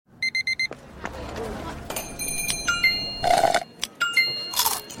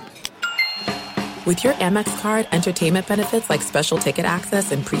With your Amex card, entertainment benefits like special ticket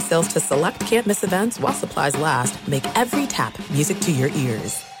access and pre-sales to select can't-miss events while supplies last make every tap music to your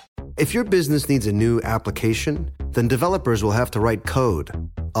ears. If your business needs a new application, then developers will have to write code.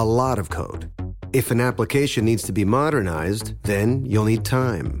 A lot of code. If an application needs to be modernized, then you'll need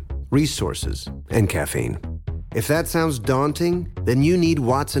time, resources, and caffeine. If that sounds daunting, then you need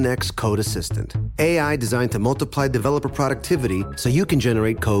Watson X Code Assistant. AI designed to multiply developer productivity so you can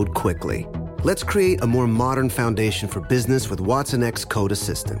generate code quickly. Let's create a more modern foundation for business with Watson X Code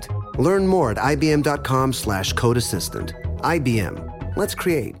Assistant. Learn more at ibm.com/code assistant. IBM. Let's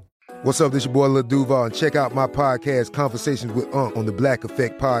create. What's up, this your boy Lil Duval, and check out my podcast, Conversations with Unc, on the Black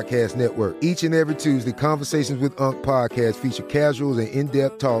Effect Podcast Network. Each and every Tuesday, Conversations with Unc podcast feature casuals and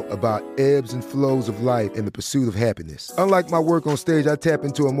in-depth talk about ebbs and flows of life and the pursuit of happiness. Unlike my work on stage, I tap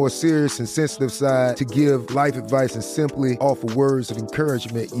into a more serious and sensitive side to give life advice and simply offer words of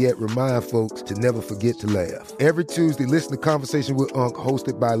encouragement, yet remind folks to never forget to laugh. Every Tuesday, listen to Conversation with Unc,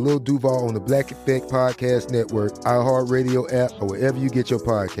 hosted by Lil Duval on the Black Effect Podcast Network, iHeartRadio app, or wherever you get your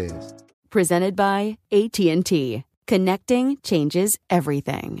podcasts. Presented by AT&T. Connecting changes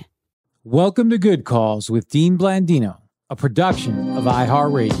everything. Welcome to Good Calls with Dean Blandino, a production of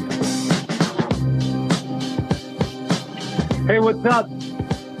iHeartRadio. Hey, what's up?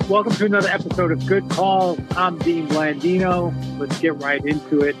 Welcome to another episode of Good Calls. I'm Dean Blandino. Let's get right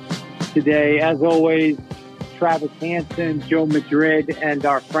into it today. As always, Travis Hansen, Joe Madrid, and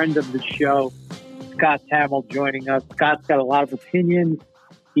our friend of the show, Scott Tamil, joining us. Scott's got a lot of opinions.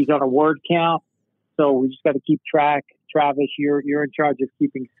 He's on a word count, so we just got to keep track. Travis, you're in charge of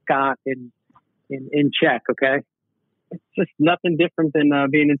keeping Scott in check, okay? It's just nothing different than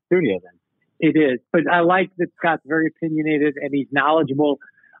being in studio then. It is, but I like that Scott's very opinionated and he's knowledgeable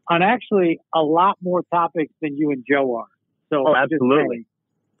on actually a lot more topics than you and Joe are. So absolutely.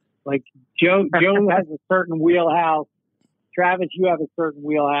 Like Joe has a certain wheelhouse. Travis, you have a certain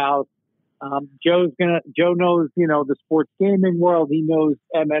wheelhouse. Joe knows, the sports gaming world. He knows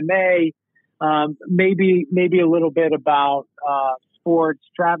MMA, maybe a little bit about sports.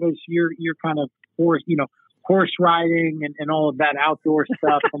 Travis, you're kind of horse riding and all of that outdoor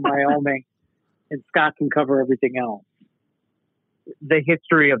stuff from Wyoming, and Scott can cover everything else. The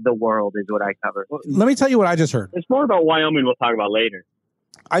history of the world is what I cover. Let me tell you what I just heard. It's more about Wyoming. We'll talk about later.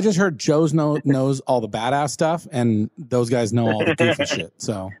 I just heard Joe's knows all the badass stuff, and those guys know all the goofy shit.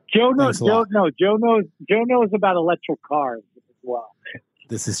 So Joe knows about electric cars as well.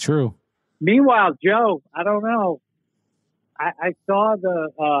 This is true. Meanwhile, Joe, I don't know. I saw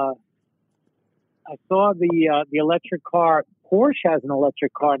the electric car. Porsche has an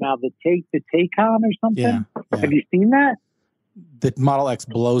electric car now. The Taycan or something. Yeah. Have you seen that? The Model X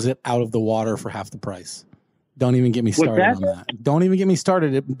blows it out of the water for half the price. Don't even get me started on that. Don't even get me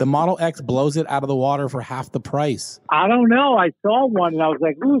started. The Model X blows it out of the water for half the price. I don't know. I saw one and I was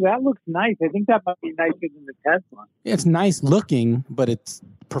like, ooh, that looks nice. I think that might be nicer than the Tesla. It's nice looking, but it's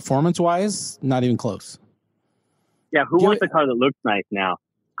performance-wise, not even close. Yeah, who wants a car that looks nice now?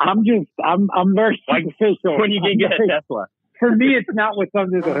 I'm very superficial. When you can get a Tesla. For me, it's not what's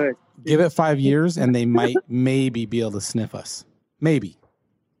under the hood. Give it 5 years and they might maybe be able to sniff us. Maybe.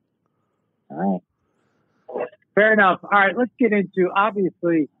 All right. Fair enough. All right, let's get into,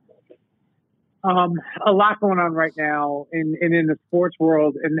 obviously, a lot going on right now in the sports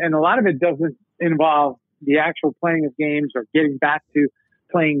world, and a lot of it doesn't involve the actual playing of games or getting back to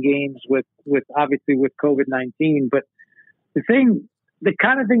playing games with COVID-19. But the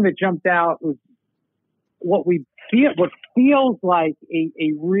kind of thing that jumped out was what feels like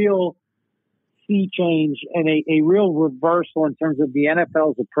a real sea change and a real reversal in terms of the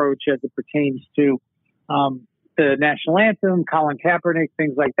NFL's approach as it pertains to the national anthem, Colin Kaepernick,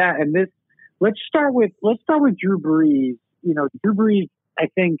 things like that. And let's start with Drew Brees. Drew Brees, I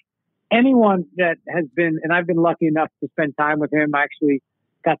think anyone that has been, and I've been lucky enough to spend time with him. I actually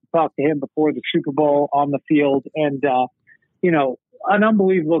got to talk to him before the Super Bowl on the field, and an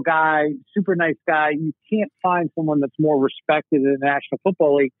unbelievable guy, super nice guy. You can't find someone that's more respected in the National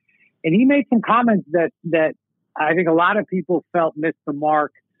Football League. And he made some comments that I think a lot of people felt missed the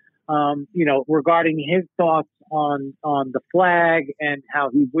mark. Regarding his thoughts on the flag and how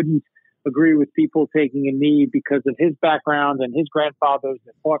he wouldn't agree with people taking a knee because of his background and his grandfathers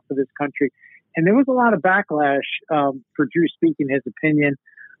that fought for this country. And there was a lot of backlash for Drew speaking his opinion.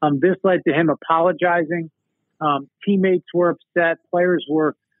 This led to him apologizing. Teammates were upset. Players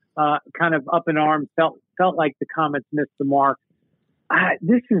were kind of up in arms, felt like the comments missed the mark.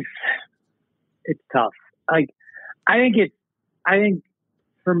 It's tough. I think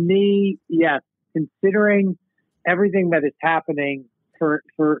for me, yes, considering everything that is happening,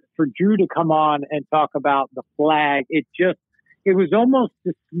 for Drew to come on and talk about the flag, it was almost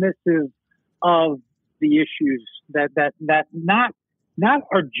dismissive of the issues that not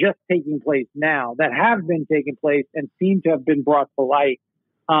are just taking place now, that have been taking place and seem to have been brought to light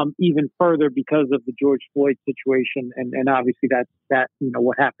even further because of the George Floyd situation, and obviously that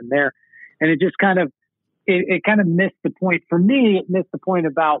what happened there, and it just kind of it kind of missed the point for me. It missed the point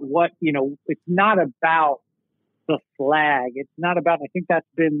about what it's not about the flag. It's not about. I think that's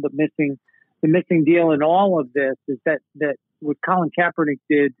been the missing deal in all of this is that what Colin Kaepernick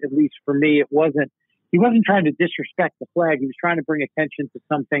did, at least for me, he wasn't trying to disrespect the flag. He was trying to bring attention to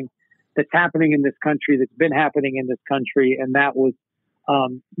something that's happening in this country, that's been happening in this country, and that was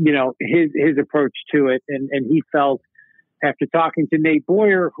his approach to it. And he felt, after talking to Nate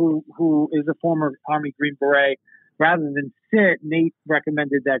Boyer, who is a former Army Green Beret, rather than sit, Nate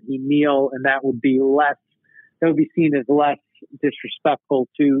recommended that he kneel, and that would be seen as less disrespectful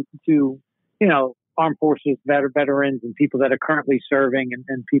to armed forces veterans and people that are currently serving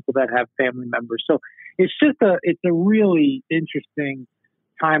and people that have family members. So it's a really interesting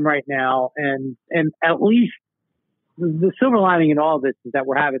time right now. And at least the silver lining in all this is that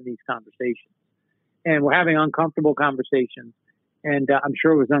we're having these conversations, and we're having uncomfortable conversations. And I'm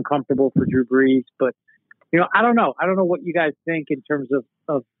sure it was uncomfortable for Drew Brees, but I don't know. I don't know what you guys think in terms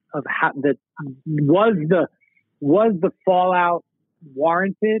of how that was the fallout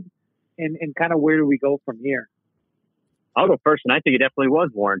warranted, and kind of where do we go from here? I'll go first, and I think it definitely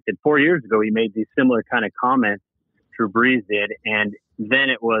was warranted. 4 years ago, he made these similar kind of comments. Drew Brees did, and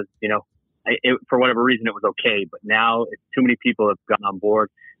then it was, for whatever reason, it was okay. But now too many people have gotten on board,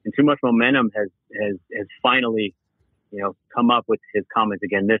 and too much momentum has finally, come up with his comments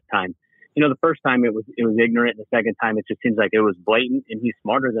again this time. The first time it was ignorant, and the second time it just seems like it was blatant, and he's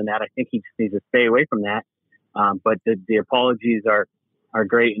smarter than that. I think he just needs to stay away from that. But the apologies are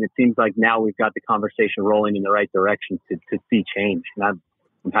great, and it seems like now we've got the conversation rolling in the right direction to see change, and I'm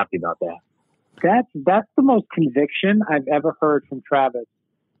happy about that. That's the most conviction I've ever heard from Travis,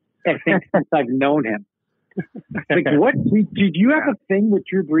 I think, since I've known him. Like, what did you have a thing with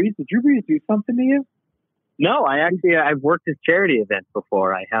Drew Brees? Did Drew Brees do something to you? No, I've worked his charity events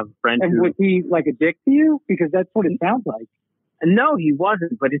before. I have friends. And was he like a dick to you? Because that's what it sounds like. No, he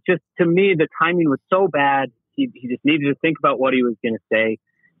wasn't. But it's just, to me, the timing was so bad. He just needed to think about what he was going to say,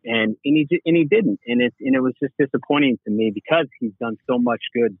 and he didn't. And it was just disappointing to me, because he's done so much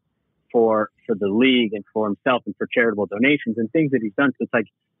good for the league and for himself and for charitable donations and things that he's done. So it's like,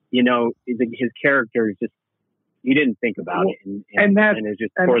 his character is just, he didn't think about it, and it's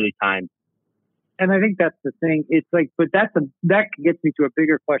just poorly timed. And I think that's the thing. It's like, but that gets me to a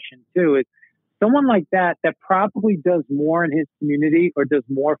bigger question too. Is someone like that probably does more in his community or does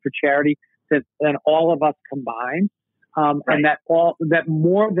more for charity than all of us combined, right. And that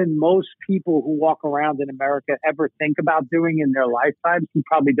more than most people who walk around in America ever think about doing in their lifetimes, he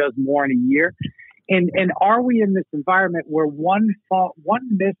probably does more in a year. And are we in this environment where one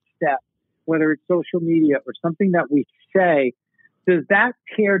misstep, whether it's social media or something that we say, does that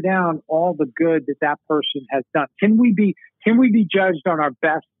tear down all the good that person has done? Can we be judged on our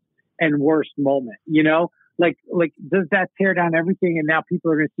best and worst moment? Like, does that tear down everything? And now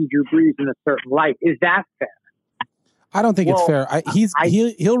people are going to see Drew Brees in a certain light. Is that fair? I don't think it's fair.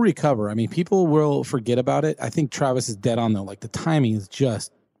 He'll recover. I mean, people will forget about it. I think Travis is dead on though. Like, the timing is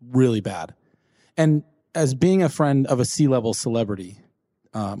just really bad. And as being a friend of a C-level celebrity,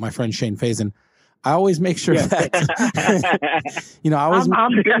 my friend Shane Faison, I always make sure that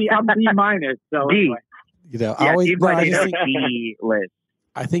I'm B minus. So B. Anyway.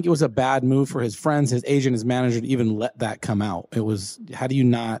 I think it was a bad move for his friends, his agent, his manager to even let that come out. It was, how do you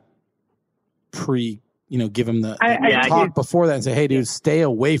not give him the talk before that and say, hey, dude, stay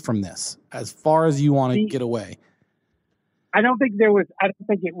away from this as far as you want to get away. I don't think it was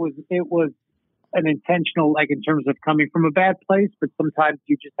an intentional, like, in terms of coming from a bad place, but sometimes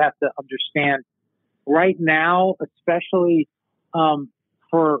you just have to understand right now, especially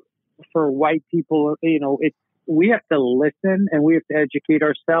for white people, we have to listen and we have to educate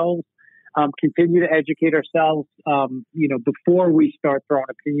ourselves, continue to educate ourselves, before we start throwing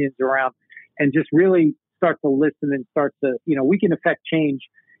opinions around, and just really start to listen and start to, we can affect change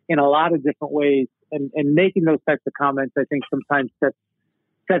in a lot of different ways, and making those types of comments, I think sometimes sets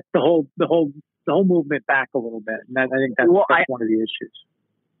the whole movement back a little bit. And I think that's one of the issues.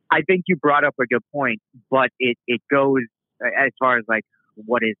 I think you brought up a good point, but it goes as far as like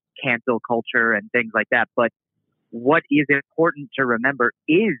what is cancel culture and things like that. But what is important to remember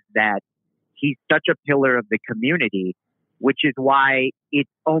is that he's such a pillar of the community, which is why it's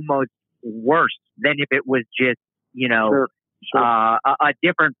almost worse than if it was just, a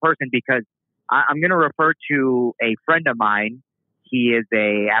different person, because I'm going to refer to a friend of mine. He is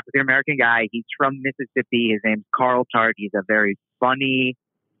a African American guy. He's from Mississippi. His name's Carl Tart. He's a very funny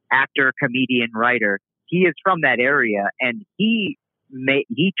actor, comedian, writer. He is from that area, and he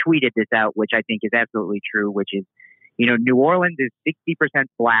tweeted this out, which I think is absolutely true, which is, New Orleans is 60%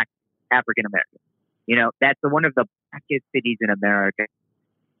 Black, African American. That's one of the blackest cities in America.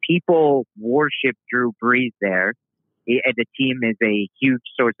 People worship Drew Brees there. And the team is a huge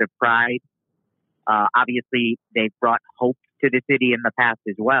source of pride. Obviously, they've brought hope to the city in the past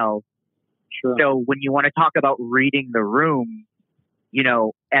as well. Sure. So when you want to talk about reading the room,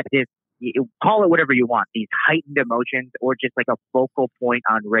 at this, call it whatever you want, these heightened emotions or just like a focal point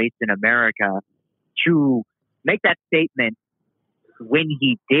on race in America, to make that statement when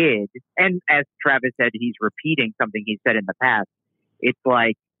he did, and as Travis said, he's repeating something he said in the past. It's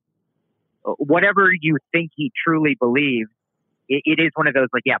like, whatever you think he truly believes, it is one of those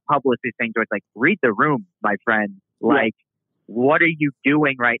publicist things where it's like, read the room, my friend. Like, what are you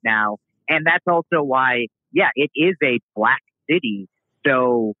doing right now? And that's also why, it is a Black city.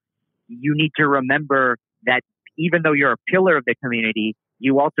 So you need to remember that even though you're a pillar of the community,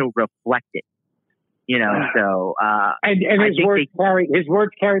 you also reflect it. So and his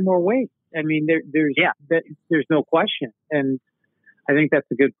words carry more weight. I mean, there's no question, and I think that's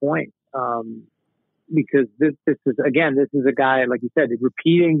a good point. Because this is a guy, like you said,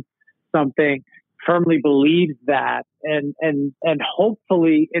 repeating something, firmly believes that, and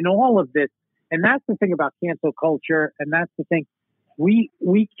hopefully in all of this, and that's the thing about cancel culture, and that's the thing, we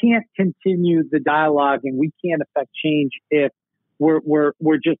can't continue the dialogue and we can't affect change if we're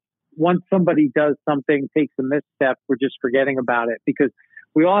just, once somebody does something, takes a misstep, we're just forgetting about it, because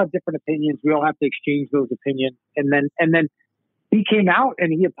we all have different opinions, we all have to exchange those opinions, and then he came out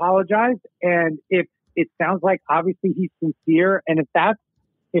and he apologized, and if it sounds like obviously he's sincere, and if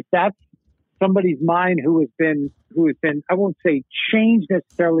that's somebody's mind who has been I won't say changed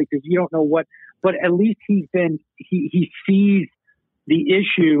necessarily, because you don't know what, but at least he sees the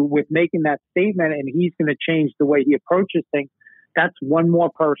issue with making that statement, and he's going to change the way he approaches things. That's one more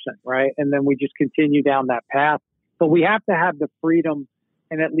person, right? And then we just continue down that path. But we have to have the freedom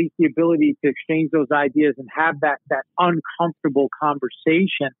and at least the ability to exchange those ideas and have that uncomfortable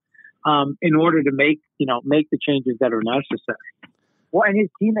conversation in order to make the changes that are necessary. Well, and his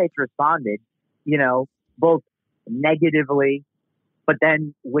teammates responded, both negatively, but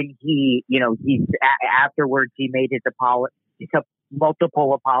then when he afterwards he made his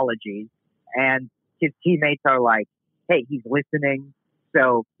multiple apologies, and his teammates are like, hey, he's listening.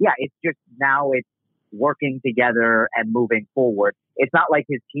 So it's just now it's working together and moving forward. It's not like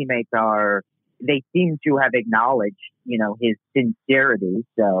his teammates they seem to have acknowledged, his sincerity.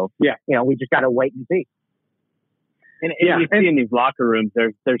 So, we just got to wait and see. And you see in these locker rooms,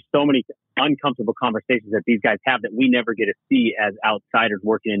 there's so many uncomfortable conversations that these guys have that we never get to see as outsiders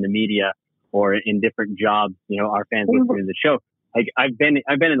working in the media or in different jobs. Our fans listening to the show. Like I've been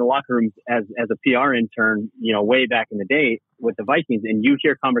in the locker rooms as a PR intern, way back in the day with the Vikings, and you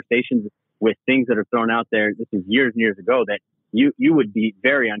hear conversations with things that are thrown out there. This is years and years ago that you would be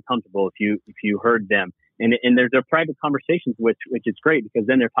very uncomfortable if you heard them. And they're private conversations, which is great, because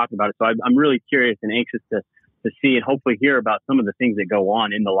then they're talking about it. So I'm really curious and anxious to see and hopefully hear about some of the things that go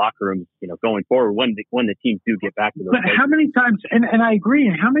on in the locker rooms, going forward when the teams do get back to those. But how many times, and I agree,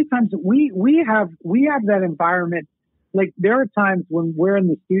 and how many times we have that environment. Like there are times when we're in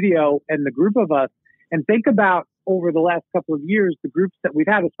the studio and the group of us, and think about over the last couple of years, the groups that we've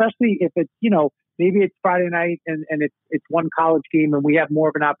had, especially if it's, maybe it's Friday night and it's one college game and we have more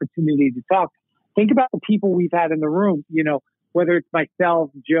of an opportunity to talk. Think about the people we've had in the room, whether it's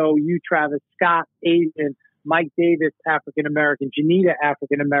myself, Joe, you, Travis, Scott, Asian, Mike Davis, African-American, Janita,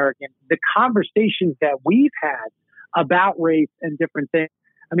 African-American, the conversations that we've had about race and different things.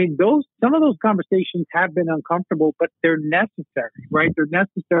 I mean, some of those conversations have been uncomfortable, but they're necessary, right? They're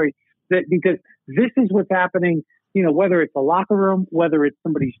necessary because this is what's happening, whether it's a locker room, whether it's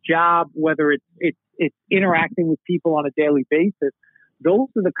somebody's job, whether it's interacting with people on a daily basis. Those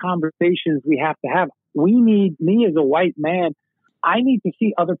are the conversations we have to have. Me as a white man, I need to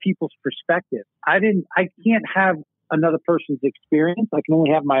see other people's perspective. I can't have another person's experience. I can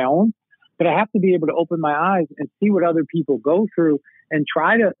only have my own, but I have to be able to open my eyes and see what other people go through and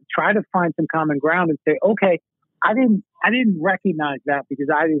try to find some common ground and say, okay, I didn't recognize that because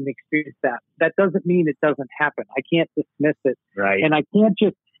I didn't experience that. That doesn't mean it doesn't happen. I can't dismiss it. Right. And I can't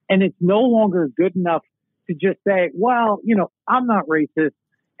and it's no longer good enough to just say, well, I'm not racist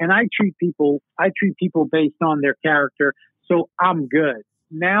and I treat people based on their character. So I'm good.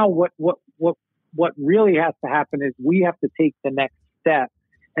 Now what what really has to happen is we have to take the next step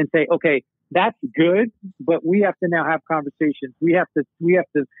and say, okay, that's good, but we have to now have conversations. We have to,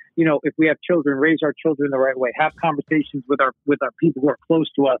 you know, if we have children, raise our children the right way, have conversations with our people who are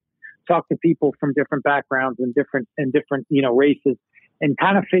close to us, talk to people from different backgrounds and different, you know, races, and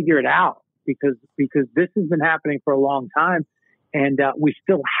kind of figure it out, because this has been happening for a long time, and we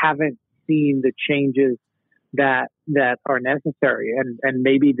still haven't seen the changes that are necessary. And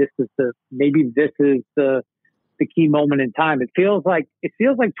maybe this is the key moment in time. It feels like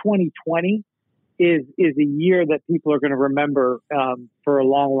 2020 is a year that people are going to remember for a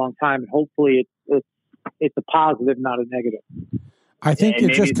long, long time. And hopefully it's a positive, not a negative. I think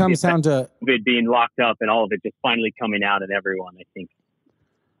it just comes down to it being locked up and all of it just finally coming out at everyone.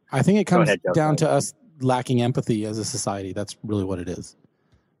 I think it comes down to us lacking empathy as a society. That's really what it is.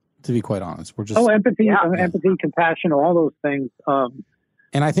 To be quite honest, we're just empathy, compassion, all those things.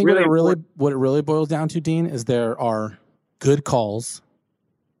 And I think what it really boils down to, Dean, is there are good calls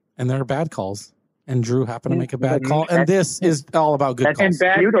and there are bad calls. And Drew happened to make a bad call. And this is all about good calls.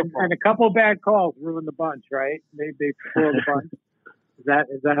 And a couple of bad calls ruin the bunch, right? They spoil the bunch.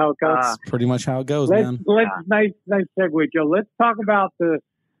 Is that how it goes? That's pretty much how it goes, man. Nice segue, Joe. Let's talk about the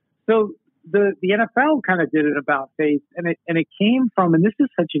NFL kind of did it about faith, and it came from, and this is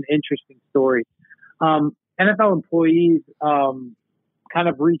such an interesting story. NFL employees kind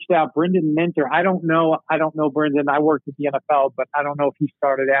of reached out. Brendan Minter, I don't know Brendan. I worked at the NFL, but I don't know if he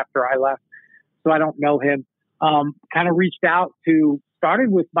started after I left, so I don't know him. Kind of reached out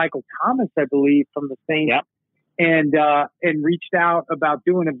started with Michael Thomas, I believe, from the Saints, and reached out about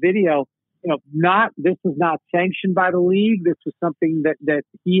doing a video. You know, this was not sanctioned by the league. This was something that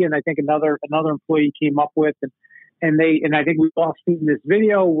he and I think another employee came up with, and I think we've all seen this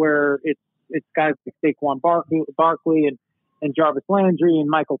video where it's guys like Saquon Barkley and Jarvis Landry and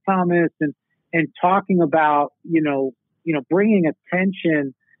Michael Thomas and talking about you know bringing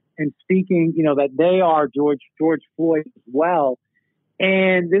attention and speaking, you know, that they are George Floyd as well.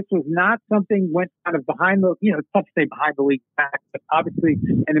 And this was not something went kind of behind the, you know, it's tough to say behind the league's back, but obviously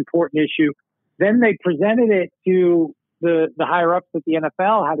an important issue. Then they presented it to the higher ups at the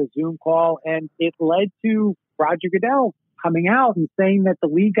NFL, had a Zoom call, and it led to Roger Goodell coming out and saying that the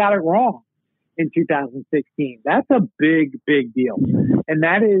league got it wrong in 2016. That's a big, big deal. And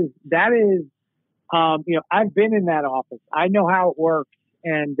that is, you know, I've been in that office. I know how it works.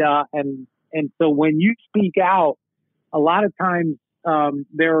 And so when you speak out, a lot of times,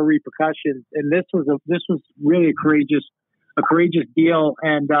 there are repercussions, and this was really a courageous deal,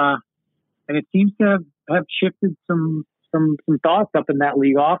 and it seems to have shifted some thoughts up in that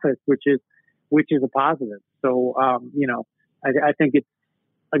league office, which is a positive. So you know, I think it's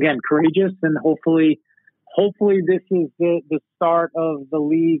again courageous, and hopefully this is the start of the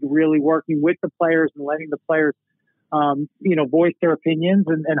league really working with the players and letting the players you know voice their opinions,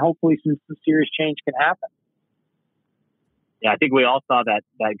 and hopefully some serious change can happen. Yeah, I think we all saw that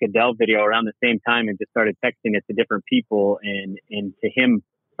Goodell video around the same time and just started texting it to different people. And to him,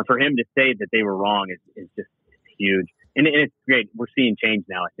 for him to say that they were wrong is just huge. And it's great. We're seeing change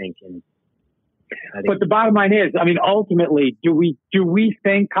now, I think. But the bottom line is, I mean, ultimately, do we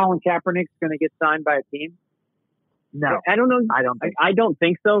think Colin Kaepernick's going to get signed by a team? No, I don't know. I don't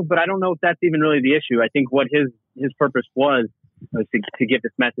think so. But I don't know if that's even really the issue. I think what his purpose was to get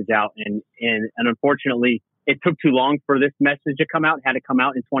this message out, and unfortunately, it took too long for this message to come out. Had it come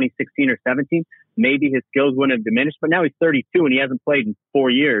out in 2016 or 17, maybe his skills wouldn't have diminished. But now he's 32 and he hasn't played in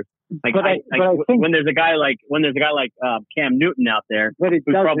 4 years. I think when there's a guy like Cam Newton out there, who's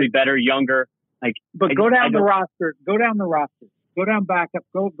probably better, younger. Go down the roster. Go down backup.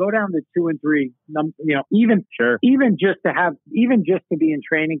 Go down to 2 and 3. You know, even just to be in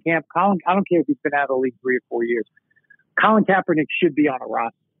training camp. Colin, I don't care if he's been out of the league 3 or 4 years. Colin Kaepernick should be on a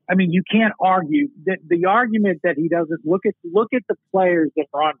roster. I mean, you can't argue that the argument that he doesn't look at the players that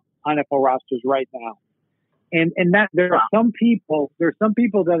are on NFL rosters right now. And that there are some people that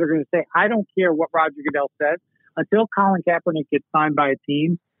are going to say, I don't care what Roger Goodell says until Colin Kaepernick gets signed by a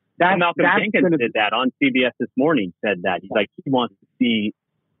team. Malcolm Jenkins did that on CBS this morning, said that. He's like, he wants to see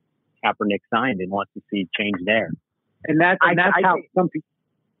Kaepernick signed and wants to see change there. And that's how some people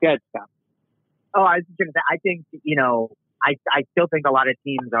get stuff. Oh, I was going to say, I think, you know, I still think a lot of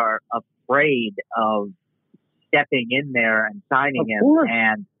teams are afraid of stepping in there and signing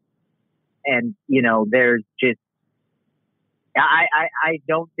him. And, you know, there's just, I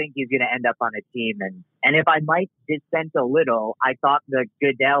don't think he's going to end up on a team. And if I might dissent a little, I thought the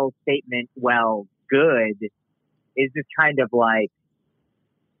Goodell statement, well, good, is just kind of like,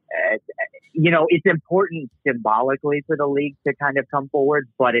 you know, it's important symbolically for the league to kind of come forward,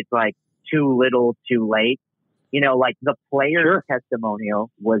 but it's like too little, too late. Like the player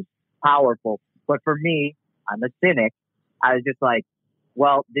testimonial was powerful, but for me, I'm a cynic. I was just like,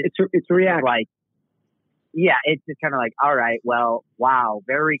 well, it's a reaction. Like, yeah, it's just kind of like, all right, well, wow,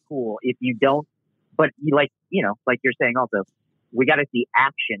 very cool. If you don't, but like you're saying also, we got to see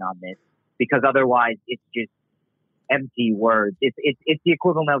action on this, because otherwise it's just empty words. It's the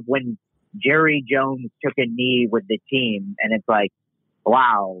equivalent of when Jerry Jones took a knee with the team, and it's like,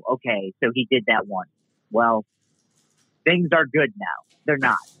 wow, okay, so he did that one. Well, things are good now. They're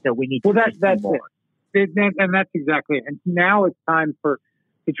not. So we need to do more. And that's exactly it. And now it's time to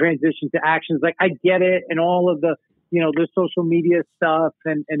transition to actions. Like, I get it, and all of the, the social media stuff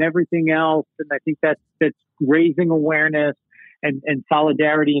and everything else. And I think that's raising awareness and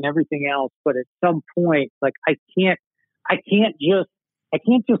solidarity and everything else. But at some point, like, I can't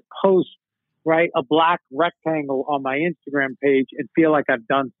just post, right, a black rectangle on my Instagram page and feel like I've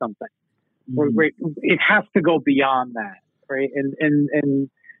done something. It has to go beyond that, right? And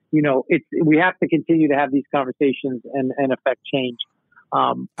we have to continue to have these conversations and affect change.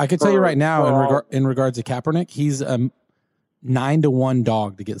 I can tell you right now, in regards to Kaepernick, he's a 9-1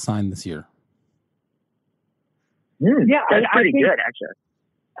 dog to get signed this year. Yeah, that's pretty good, actually.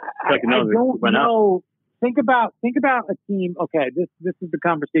 I don't know. Think about a team. Okay, this is the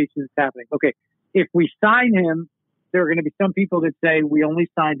conversation that's happening. Okay, if we sign him, there are going to be some people that say we only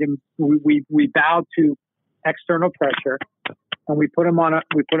signed him. We bowed to external pressure, and we put him on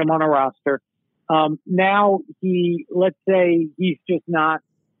a roster. Now let's say he's just not,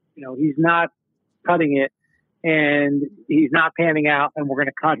 he's not cutting it, and he's not panning out, and we're going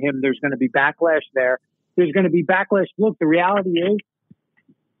to cut him. There's going to be backlash there. There's going to be backlash. Look, the reality is,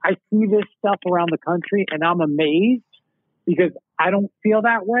 I see this stuff around the country, and I'm amazed, because I don't feel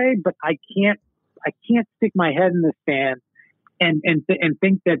that way, but I can't stick my head in the sand and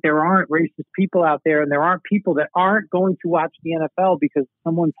think that there aren't racist people out there, and there aren't people that aren't going to watch the NFL because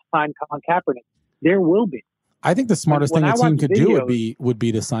someone signed Colin Kaepernick. There will be. I think the smartest thing a team could do would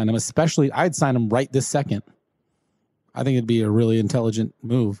be to sign him. Especially, I'd sign him right this second. I think it'd be a really intelligent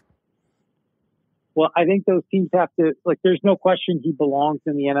move. Well, I think those teams have to, like, there's no question he belongs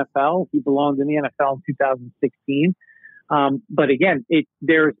in the NFL. He belonged in the NFL in 2016. But again,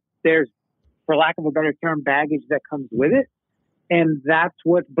 there's, for lack of a better term, baggage that comes with it. And that's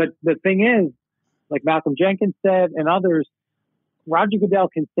but the thing is, like Malcolm Jenkins said and others, Roger Goodell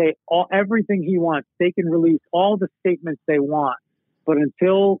can say everything he wants. They can release all the statements they want. But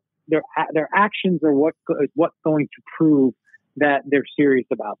until their actions are what's going to prove that they're serious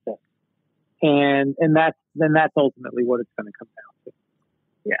about this. And that's ultimately what it's going to come down to.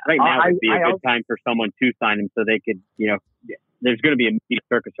 Yeah, right now would be a good time for someone to sign him, so they could, there's going to be a media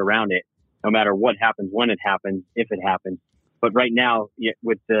circus around it, no matter what happens, when it happens, if it happens. But right now,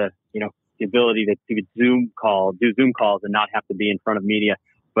 with the the ability to do Zoom calls and not have to be in front of media,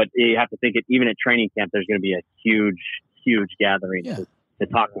 but you have to think even at training camp, there's going to be a huge gathering to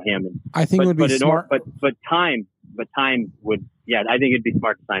talk to him. And I think it would be smart, but time would. Yeah, I think it'd be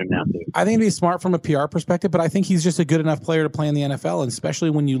smart to sign him now too. I think it'd be smart from a PR perspective, but I think he's just a good enough player to play in the NFL, and especially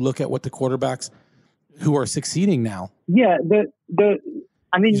when you look at what the quarterbacks who are succeeding now. Yeah,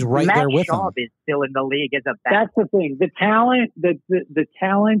 he's right Matt there with Schaub him. is still in the league as a back. That's the thing. The talent, the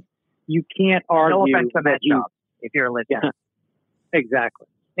talent, you can't argue. No offense to Matt Schaub, if you're a listener. Yeah, exactly.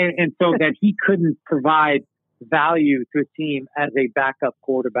 And so that he couldn't provide value to a team as a backup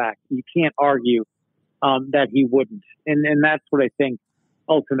quarterback, you can't argue that he wouldn't. And that's what I think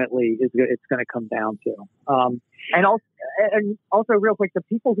ultimately it's going to come down to. And also real quick, the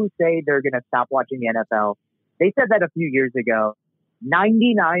people who say they're going to stop watching the NFL, they said that a few years ago.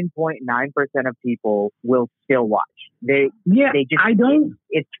 99.9% of people will still watch. It's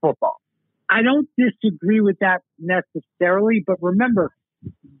football. I don't disagree with that necessarily, but remember,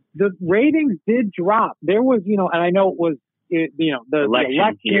 the ratings did drop. There was, and I know it was, the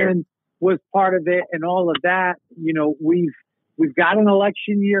election was part of it and all of that. We've got an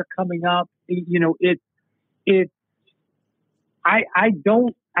election year coming up. I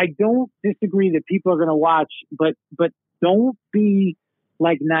don't disagree that people are going to watch, but don't be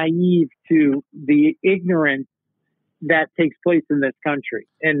like naive to the ignorance that takes place in this country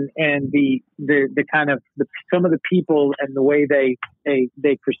and the kind of some of the people and the way they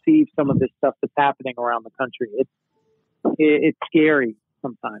perceive some of this stuff that's happening around the country. It's scary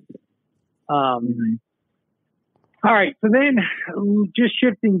sometimes. All right. So then just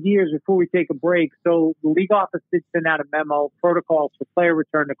shifting gears before we take a break. So the league office did send out a memo, protocols for player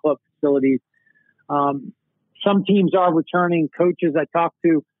return to club facilities. Some teams are returning. Coaches, I talked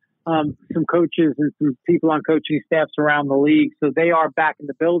to some coaches and some people on coaching staffs around the league. So they are back in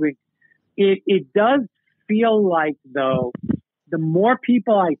the building. it does feel like, though, the more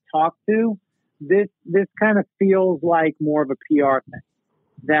people I talk to, this kind of feels like more of a PR thing.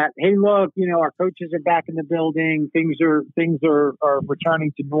 That, hey, look, our coaches are back in the building. Things are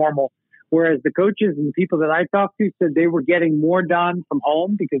returning to normal. Whereas the coaches and the people that I talked to said they were getting more done from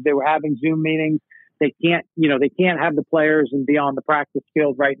home because they were having Zoom meetings. They can't have the players and be on the practice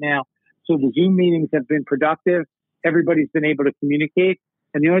field right now. So the Zoom meetings have been productive. Everybody's been able to communicate.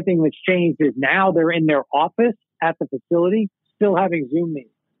 And the only thing that's changed is now they're in their office at the facility, still having Zoom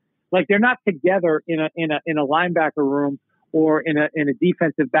meetings. Like, they're not together in a linebacker room or in a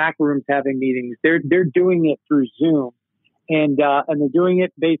defensive back room having meetings. They're doing it through Zoom, and they're doing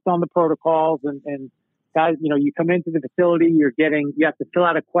it based on the protocols. And guys, you come into the facility, you have to fill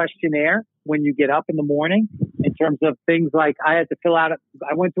out a questionnaire when you get up in the morning. In terms of things like, I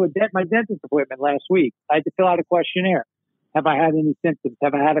went to my dentist appointment last week. I had to fill out a questionnaire. Have I had any symptoms?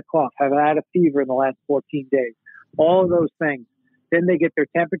 Have I had a cough? Have I had a fever in the last 14 days? All of those things. Then they get their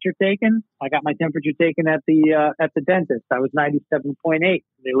temperature taken. I got my temperature taken at the dentist. I was 97.8. They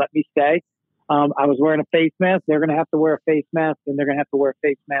let me stay. I was wearing a face mask. They're going to have to wear a face mask, and they're going to have to wear a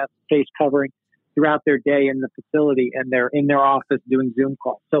face covering throughout their day in the facility, and they're in their office doing Zoom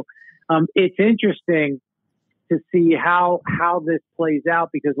calls. So it's interesting to see how this plays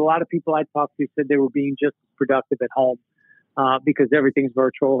out, because a lot of people I talked to said they were being just as productive at home because everything's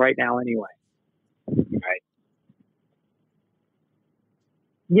virtual right now anyway. Right.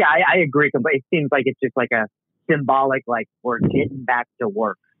 Yeah, I agree. But it seems like it's just like a symbolic, like, we're getting back to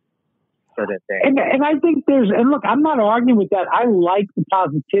work sort of thing. And I think look, I'm not arguing with that. I like the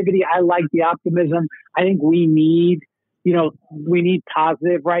positivity. I like the optimism. I think we need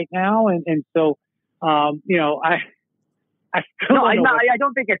positive right now. And so, I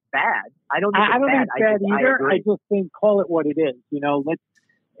don't think it's bad. I don't think it's bad either. I just think, call it what it is.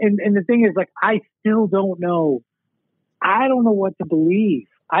 And the thing is, like, I still don't know. I don't know what to believe.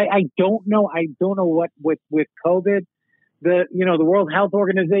 I don't know. I don't know what with COVID. The World Health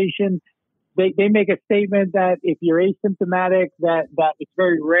Organization, they make a statement that if you're asymptomatic, that it's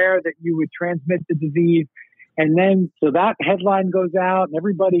very rare that you would transmit the disease. And then, so that headline goes out, and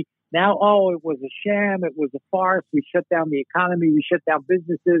everybody now, it was a sham. It was a farce. We shut down the economy. We shut down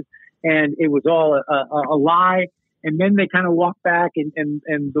businesses, and it was all a lie. And then they kind of walked back, and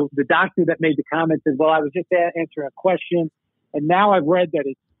the doctor that made the comment said, well, I was just answering a question. And now I've read that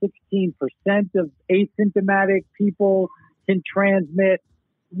it's 16% of asymptomatic people can transmit.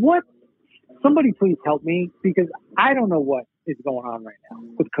 What? Somebody please help me, because I don't know what is going on right now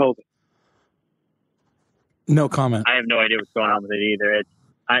with COVID. No comment. I have no idea what's going on with it either.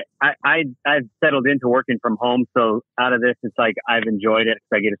 I've settled into working from home, so out of this, it's like I've enjoyed it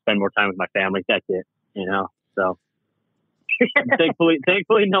because I get to spend more time with my family. That's it, So thankfully,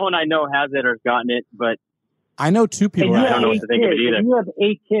 no one I know has it or has gotten it. But I know two people. I don't know what to think of it either. You have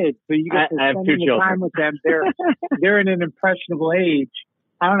 8 kids, so you get to spend the time with them. They're in an impressionable age.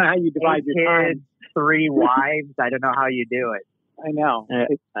 I don't know how you divide your time. 3 wives. I don't know how you do it. I know.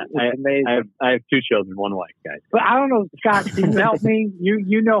 It's amazing. I have 2 children, 1 wife, guys. But I don't know, Scott, can you help me?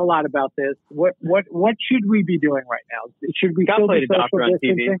 You know a lot about this. What should we be doing right now? Should we still be social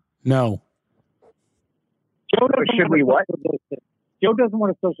distancing? No. Joe doesn't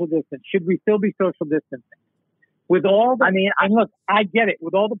want to social distance. Should we still be social distancing? With all the, look, I get it.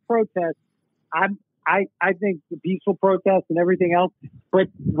 With all the protests, I think the peaceful protests and everything else, but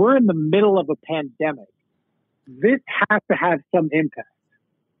we're in the middle of a pandemic. This has to have some impact.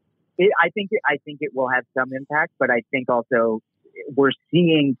 I think it will have some impact, but I think also we're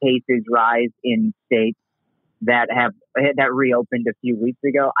seeing cases rise in states that reopened a few weeks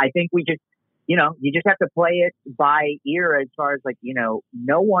ago. I think we just, you just have to play it by ear as far as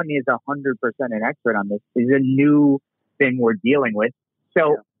no one is 100% an expert on this. This is a new thing we're dealing with.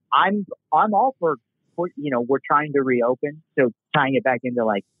 So yeah. I'm all for we're trying to reopen. So tying it back into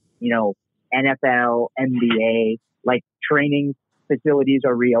NFL, NBA, training facilities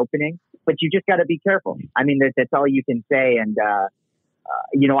are reopening, but you just got to be careful. I mean, that's all you can say. And, I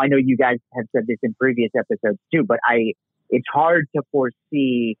know you guys have said this in previous episodes too, but it's hard to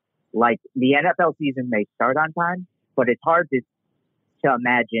foresee, the NFL season may start on time, but it's hard to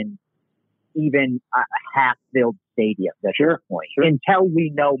imagine even a half-filled stadium at this point until we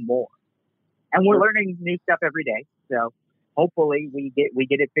know more. And we're learning new stuff every day. So hopefully we get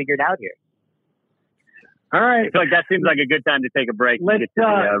it figured out here. All right. I feel like that seems like a good time to take a break. Let's get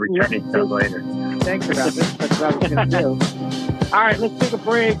to returning stuff later. Thanks for that. That's what I was going to do. All right, let's take a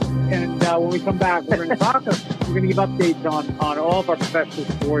break. And when we come back, we're going to talk. We're going to give updates on all of our professional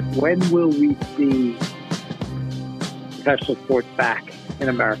sports. When will we see professional sports back? in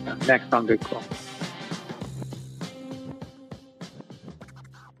America. Next on Good Call.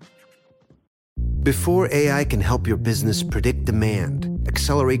 Before AI can help your business predict demand,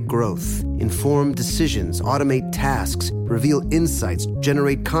 accelerate growth, inform decisions, automate tasks, reveal insights,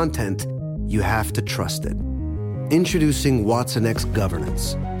 generate content, you have to trust it. Introducing watsonx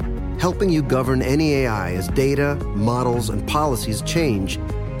Governance, helping you govern any AI as data, models, and policies change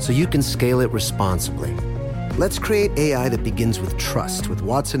so you can scale it responsibly. Let's create AI that begins with trust with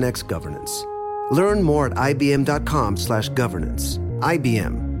watsonx Governance. Learn more at ibm.com/governance.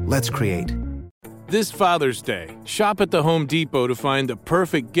 IBM, let's create. This Father's Day, shop at the Home Depot to find the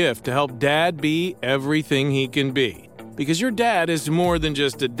perfect gift to help Dad be everything he can be. Because your dad is more than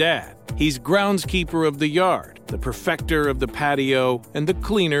just a dad. He's groundskeeper of the yard, the perfecter of the patio, and the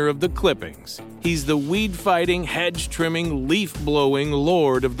cleaner of the clippings. He's the weed-fighting, hedge-trimming, leaf-blowing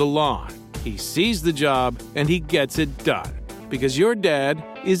lord of the lawn. He sees the job, and he gets it done. Because your dad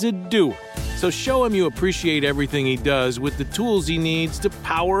is a doer. So show him you appreciate everything he does with the tools he needs to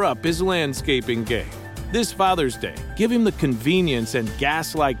power up his landscaping game. This Father's Day, give him the convenience and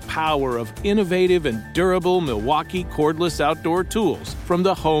gas-like power of innovative and durable Milwaukee cordless outdoor tools from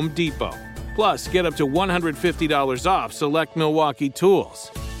the Home Depot. Plus, get up to $150 off select Milwaukee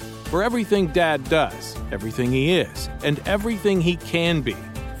tools. For everything Dad does, everything he is, and everything he can be,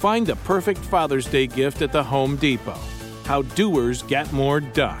 find the perfect Father's Day gift at the Home Depot. How doers get more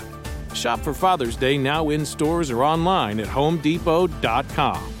done. Shop for Father's Day now in stores or online at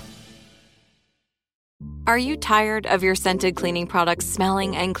homedepot.com. Are you tired of your scented cleaning products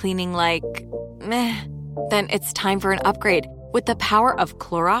smelling and cleaning like meh? Then it's time for an upgrade with the power of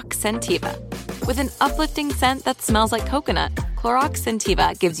Clorox Scentiva. With an uplifting scent that smells like coconut, Clorox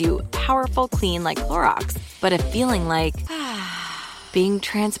Scentiva gives you powerful clean like Clorox, but a feeling like being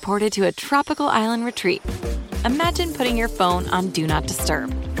transported to a tropical island retreat. Imagine putting your phone on Do Not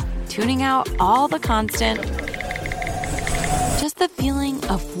Disturb, tuning out all the constant, just the feeling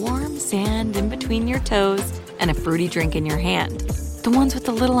of warm sand in between your toes and a fruity drink in your hand. The ones with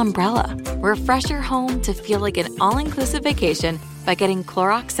the little umbrella. Refresh your home to feel like an all-inclusive vacation by getting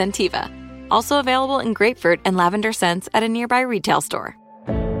Clorox Scentiva. Also available in grapefruit and lavender scents at a nearby retail store.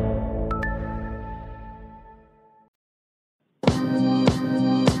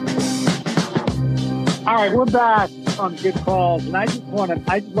 All right, we're back on Good Calls, and I just want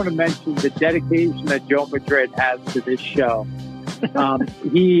to mention the dedication that Joe Madrid has to this show.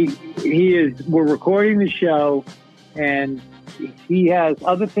 We're recording the show, and he has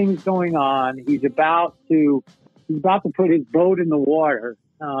other things going on. He's about to put his boat in the water.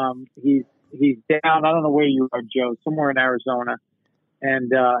 He's down. I don't know where you are, Joe, somewhere in Arizona,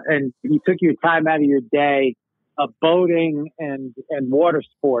 and he took your time out of your day of boating and water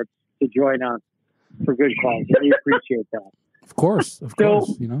sports to join us for Good Calls. We appreciate that. Of course.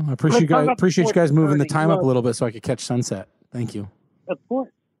 You know, I appreciate you guys moving the time up a little bit so I could catch sunset. Thank you. Of course.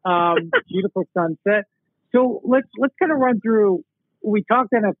 Beautiful sunset. So let's kind of run through. We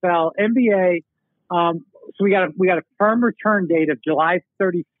talked NFL, NBA. So we got a firm return date of July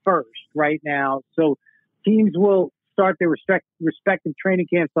 31st right now. So teams will start their respective training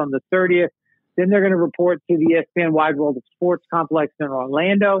camps on the 30th. Then they're going to report to the ESPN Wide World of Sports complex in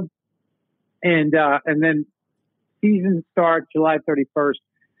Orlando. And then season start July 31st.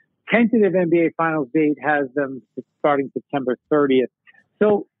 Tentative NBA Finals date has them starting September 30th.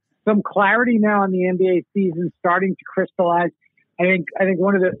 So some clarity now on the NBA season starting to crystallize. I think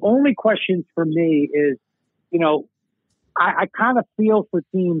one of the only questions for me is, you know, I kind of feel for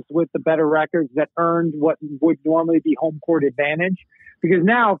teams with the better records that earned what would normally be home court advantage, because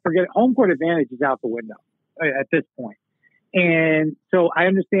now home court advantage is out the window at this point. And so I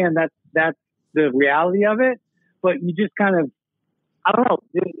understand that's the reality of it, but you just kind of, I don't know,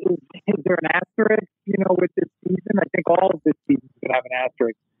 is there an asterisk, you know, with this season? I think all of this season is going to have an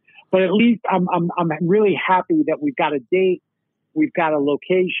asterisk, but at least I'm really happy that we've got a date, we've got a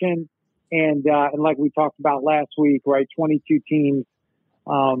location, and like we talked about last week, right? 22 teams,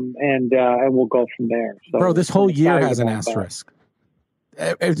 and we'll go from there. So, bro, this whole year has an asterisk.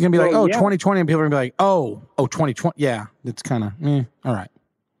 It's gonna be like, 2020, and people are gonna be like, oh, 2020, yeah, it's kind of, all right.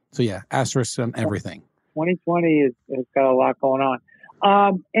 So yeah, asterisk on everything. 2020 has got a lot going on.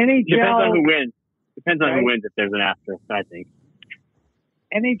 NHL depends on who wins. Depends on who wins if there's an asterisk, I think.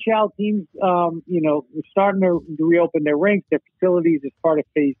 NHL teams, we're starting to reopen their rinks, their facilities as part of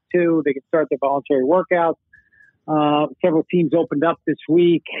phase 2. They can start their voluntary workouts. Several teams opened up this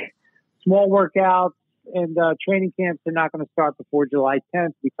week. Small workouts and training camps are not going to start before July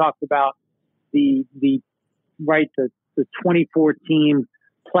 10th. We talked about the 24-team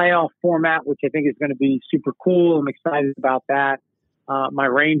playoff format, which I think is going to be super cool. I'm excited about that. My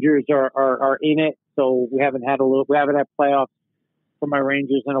Rangers are in it, so we haven't had playoffs for my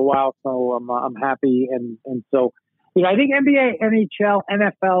Rangers in a while, so I'm happy, and so I think NBA, NHL,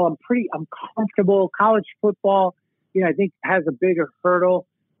 NFL, I'm comfortable. College football, I think has a bigger hurdle,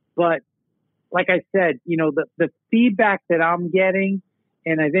 but like I said, the feedback that I'm getting,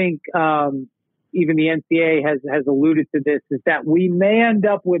 and I think even the NCAA has alluded to this, is that we may end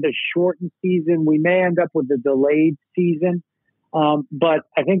up with a shortened season, we may end up with a delayed season, but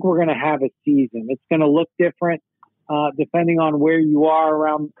I think we're going to have a season. It's going to look different. Depending on where you are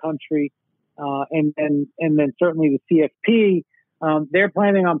around the country. And then certainly the CFP, they're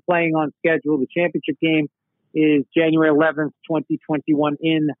planning on playing on schedule. The championship game is January 11th, 2021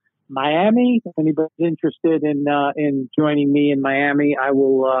 in Miami. If anybody's interested in joining me in Miami, I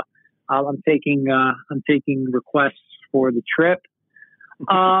will, I'm taking requests for the trip.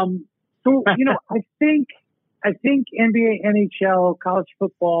 So, I think NBA, NHL, college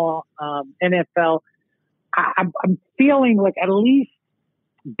football, NFL, I'm feeling like at least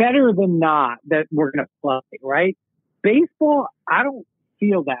better than not that we're going to play, right? Baseball, I don't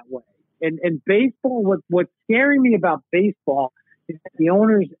feel that way. And baseball, what's scaring me about baseball is that the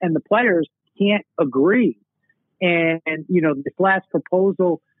owners and the players can't agree. And this last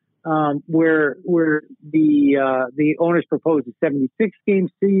proposal, where the owners proposed a 76-game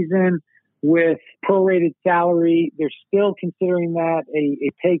season with prorated salary, they're still considering that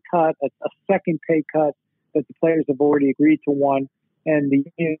a pay cut, a second pay cut, that the players have already agreed to one, and the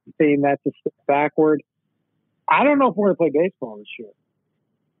union is saying that's a step backward. I don't know if we're going to play baseball this year.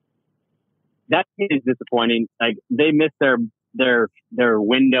 That is disappointing. Like, they missed their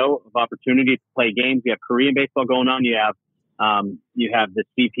window of opportunity to play games. You have Korean baseball going on. You have the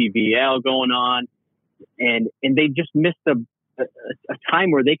CPBL going on, and they just missed a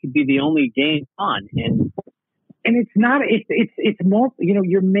time where they could be the only game on. And it's not, it's more,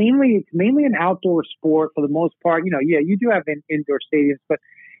 it's mainly an outdoor sport for the most part. You do have indoor stadiums, but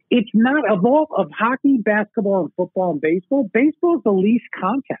it's not of hockey, basketball, and football and baseball. Baseball is the least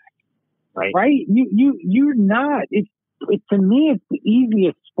contact, right? You're not, to me, it's the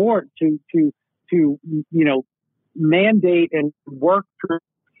easiest sport to mandate and work through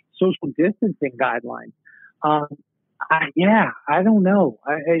social distancing guidelines. I don't know.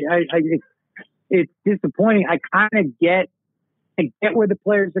 It's disappointing. I kind of get where the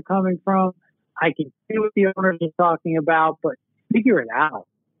players are coming from. I can see what the owners are talking about, but figure it out,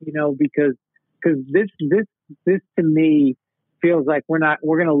 because this to me feels like we're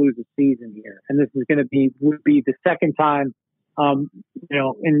going to lose a season here, and this is going to would be the second time, in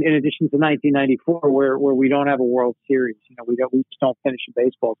addition to 1994, where we don't have a World Series. We just don't finish a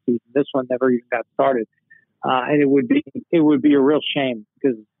baseball season. This one never even got started, and it would be a real shame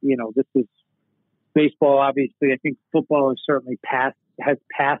because this is. Baseball, obviously, I think football has certainly has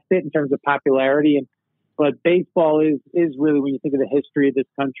passed it in terms of popularity, but baseball is really, when you think of the history of this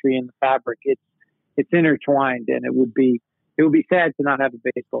country and the fabric, it's intertwined, and it would be sad to not have a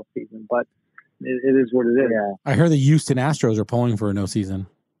baseball season, but it is what it is. Yeah. I heard the Houston Astros are polling for a no season.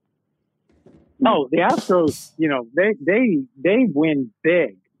 Oh, the Astros, they win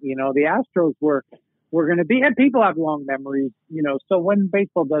big. The Astros were going to be, and people have long memories, so when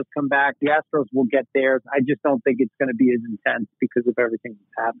baseball does come back, the Astros will get theirs. I just don't think it's going to be as intense because of everything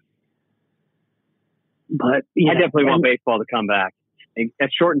that's happening. But I definitely want baseball to come back. A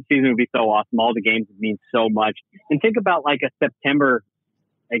shortened season would be so awesome. All the games would mean so much. And think about like a September,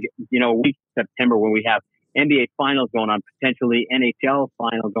 week of September when we have NBA finals going on, potentially NHL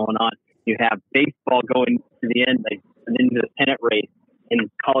final going on. You have baseball going to the end, and then the pennant race. In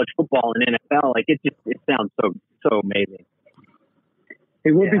college football and NFL, it sounds so amazing.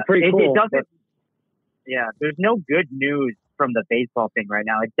 It would be pretty cool. It doesn't. Yeah, there's no good news from the baseball thing right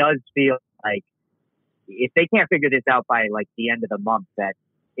now. It does feel like if they can't figure this out by the end of the month, that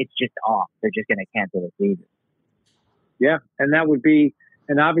it's just off. They're just going to cancel the season. Yeah, and that would be,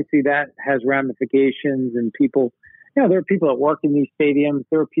 and obviously that has ramifications. And people, there are people that work in these stadiums.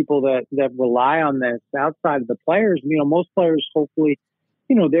 There are people that rely on this outside of the players. Most players, hopefully.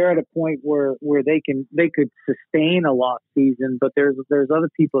 They're at a point where they could sustain a lost season, but there's other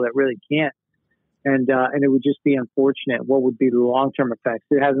people that really can't, and it would just be unfortunate. What would be the long-term effects?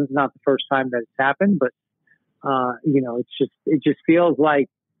 It's not the first time that it's happened, but it just feels like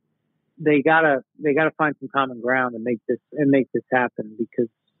they gotta find some common ground and make this happen, because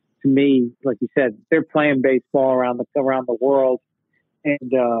to me, like you said, they're playing baseball around the world,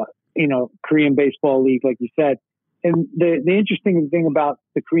 and Korean Baseball League, like you said. And the interesting thing about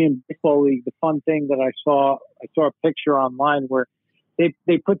the Korean Baseball League, the fun thing that I saw a picture online where they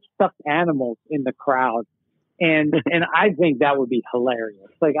put stuffed animals in the crowd, And I think that would be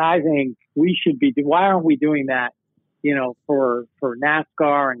hilarious. Like, I think we should be, why aren't we doing that, you know, for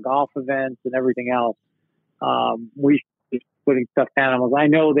NASCAR and golf events and everything else? We should be putting stuffed animals. I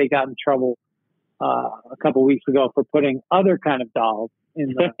know they got in trouble a couple weeks ago for putting other kind of dolls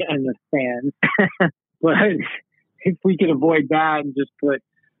in the stands. But if we could avoid that and just put,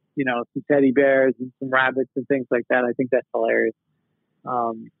 you know, some teddy bears and some rabbits and things like that, I think that's hilarious.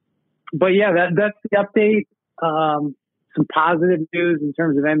 But yeah, that's the update. Some positive news in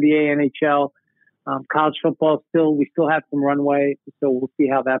terms of NBA, NHL, college football. We still have some runway, so we'll see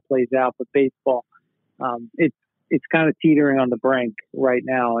how that plays out. But baseball, it's kind of teetering on the brink right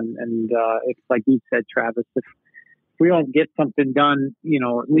now, and it's like you said, Travis. If we don't get something done, you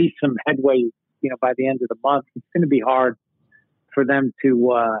know, at least some headway, you know, by the end of the month, it's going to be hard for them to,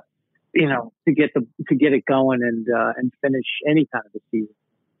 you know, to get it going and finish any kind of a season,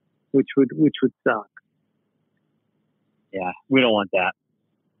 which would suck. Yeah, we don't want that.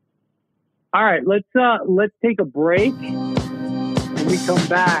 All right, let's take a break. When we come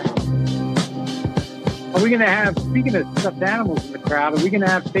back, are we going to have, speaking of stuffed animals in the crowd, are we going to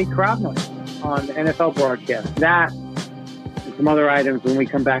have fake crowd noise on the NFL broadcast? That and some other items when we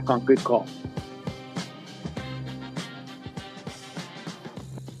come back on Good Call.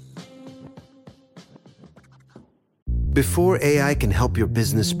 Before AI can help your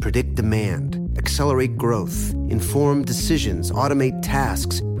business predict demand, accelerate growth, inform decisions, automate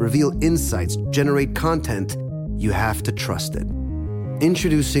tasks, reveal insights, generate content, you have to trust it.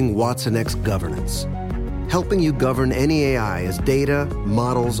 Introducing watsonx Governance, helping you govern any AI as data,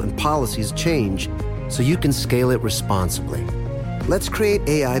 models, and policies change so you can scale it responsibly. Let's create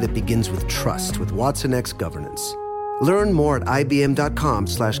AI that begins with trust with watsonx Governance. Learn more at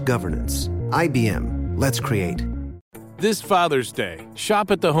ibm.com/governance. IBM, let's create. This Father's Day,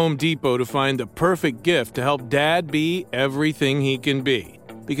 shop at the Home Depot to find the perfect gift to help Dad be everything he can be.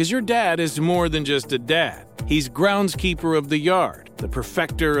 Because your dad is more than just a dad. He's groundskeeper of the yard, the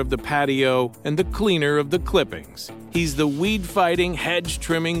perfecter of the patio, and the cleaner of the clippings. He's the weed-fighting,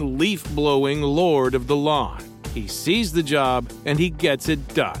 hedge-trimming, leaf-blowing lord of the lawn. He sees the job, and he gets it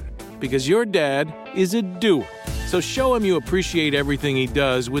done. Because your dad is a doer. So show him you appreciate everything he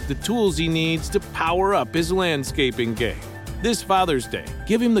does with the tools he needs to power up his landscaping game. This Father's Day,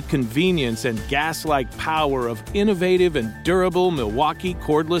 give him the convenience and gas-like power of innovative and durable Milwaukee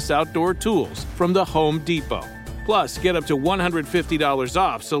cordless outdoor tools from the Home Depot. Plus, get up to $150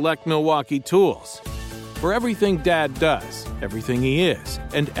 off select Milwaukee tools. For everything Dad does, everything he is,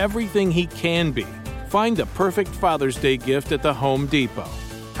 and everything he can be, find the perfect Father's Day gift at the Home Depot.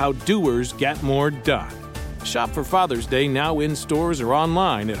 How doers get more done. Shop for Father's Day now in stores or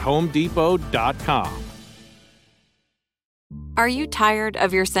online at homedepot.com. Are you tired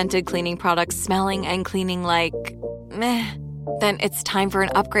of your scented cleaning products smelling and cleaning like meh? Then it's time for an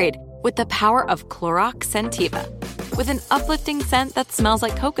upgrade with the power of Clorox Scentiva. With an uplifting scent that smells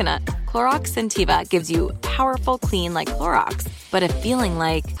like coconut, Clorox Scentiva gives you powerful clean like Clorox, but a feeling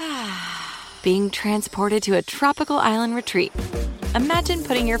like being transported to a tropical island retreat. Imagine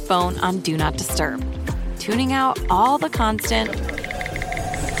putting your phone on Do Not Disturb. Tuning out all the constant,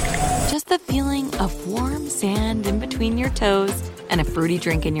 just the feeling of warm sand in between your toes and a fruity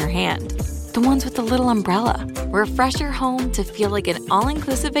drink in your hand. The ones with the little umbrella. Refresh your home to feel like an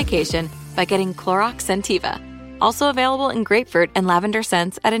all-inclusive vacation by getting Clorox Scentiva. Also available in grapefruit and lavender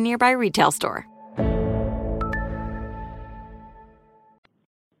scents at a nearby retail store.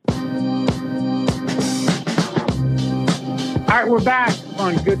 All right, we're back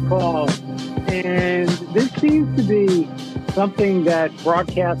on Good Call. And this seems to be something that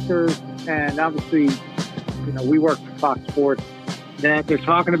broadcasters, and obviously, you know, we work for Fox Sports, that they're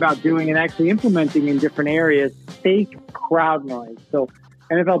talking about doing and actually implementing in different areas, fake crowd noise. So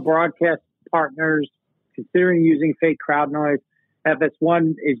NFL broadcast partners considering using fake crowd noise.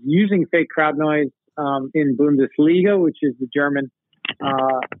 FS1 is using fake crowd noise in Bundesliga, which is the German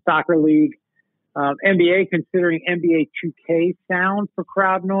soccer league. NBA considering NBA 2K sound for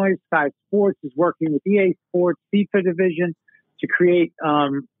crowd noise. Sky Sports is working with EA Sports FIFA division to create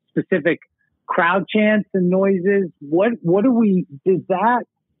specific crowd chants and noises. What do we? Does that?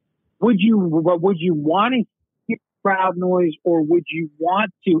 Would you want to hear crowd noise, or would you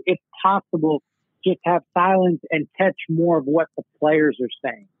want to, if possible, just have silence and catch more of what the players are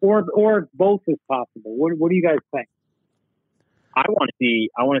saying, or both is possible? What do you guys think? I want to see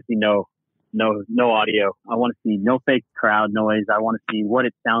no audio. I want to see no fake crowd noise. I want to see what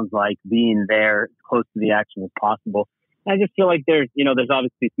it sounds like being there as close to the action as possible. And I just feel like there's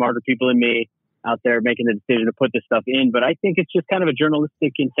obviously smarter people than me out there making the decision to put this stuff in, but I think it's just kind of a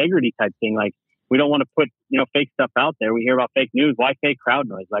journalistic integrity type thing. Like, we don't want to put, fake stuff out there. We hear about fake news. Why fake crowd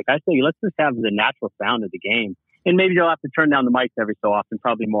noise? Like I say, let's just have the natural sound of the game. And maybe you'll have to turn down the mics every so often,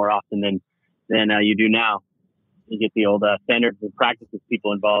 probably more often than you do now. You get the old standards and practices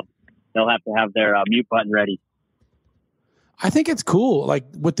people involved. They'll have to have their mute button ready. I think it's cool. Like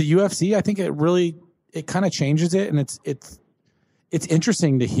with the UFC, I think it kind of changes it. And it's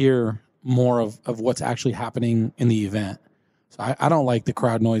interesting to hear more of what's actually happening in the event. So I don't like the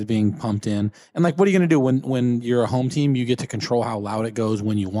crowd noise being pumped in. And like, what are you going to do when you're a home team? You get to control how loud it goes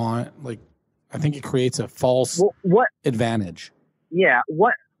when you want. Like, I think it creates a false advantage. Yeah.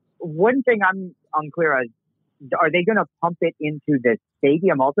 One thing I'm unclear on, are they going to pump it into the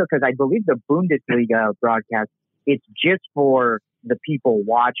stadium also? Because I believe the Bundesliga broadcast, it's just for the people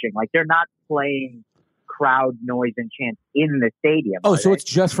watching. Like they're not playing crowd noise and chants in the stadium. Oh, so it's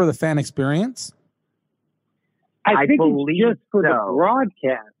just for the fan experience? I think it's just for the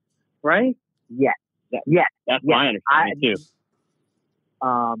broadcast, right? Yes. Yes. That's my understanding too.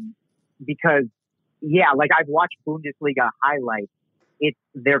 Because like I've watched Bundesliga highlights.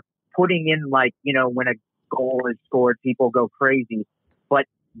 They're putting in like, when a goal is scored, people go crazy. But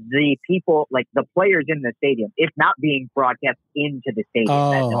the people, like the players in the stadium, it's not being broadcast into the stadium.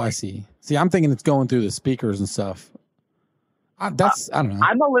 Oh, I see. See, I'm thinking it's going through the speakers and stuff. I don't know.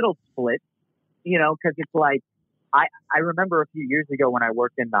 I'm a little split, because it's like, I remember a few years ago when I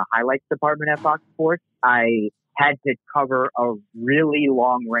worked in the highlights department at Fox Sports, I had to cover a really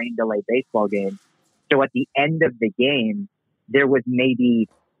long rain delay baseball game. So at the end of the game, there was maybe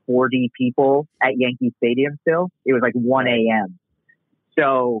 40 people at Yankee Stadium still. It was like 1 a.m.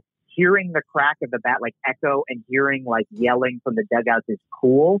 So hearing the crack of the bat like echo and hearing like yelling from the dugouts is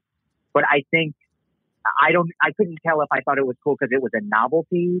cool. But I think I couldn't tell if I thought it was cool because it was a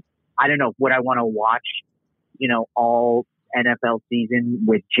novelty. I don't know. Would I want to watch, all NFL season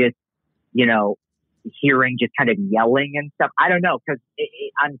with just, hearing just kind of yelling and stuff? I don't know, because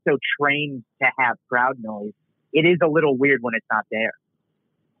I'm so trained to have crowd noise. It is a little weird when it's not there.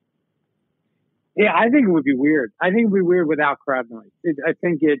 Yeah, I think it would be weird. I think it would be weird without crowd noise. I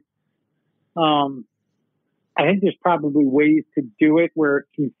think there's probably ways to do it where it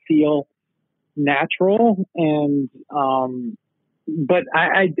can feel natural, and but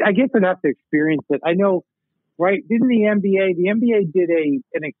I guess I'd have to experience it. I know, right? Didn't the NBA did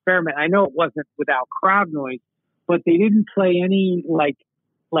an experiment? I know it wasn't without crowd noise, but they didn't play any like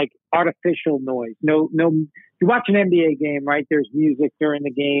artificial noise. No. You watch an NBA game, right? There's music during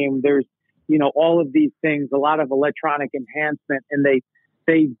the game. There's all of these things, a lot of electronic enhancement, and they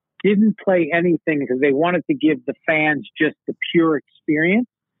didn't play anything because they wanted to give the fans just the pure experience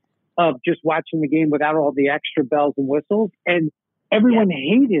of just watching the game without all the extra bells and whistles. And everyone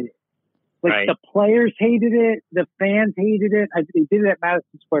hated it. Like right. The players hated it. The fans hated it. They did it at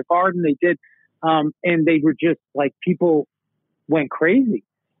Madison Square Garden. They did. And they were just like, people went crazy.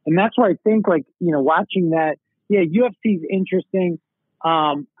 And that's why I think watching that, UFC is interesting.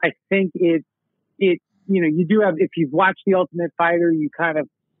 I think it, you do have, if you've watched The Ultimate Fighter, you kind of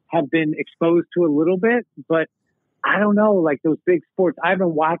have been exposed to a little bit, but I don't know, like those big sports, I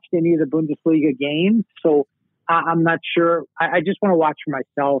haven't watched any of the Bundesliga games, so I'm not sure. I just want to watch for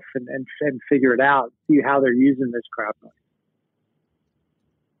myself and figure it out, see how they're using this crowd noise.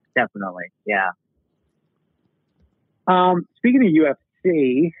 Definitely. Yeah. Speaking of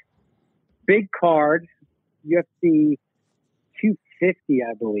UFC, big card, UFC 250,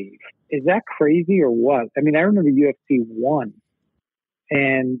 I believe. Is that crazy or what? I mean, I remember UFC 1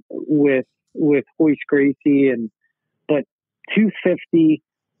 and with Royce Gracie, but 250,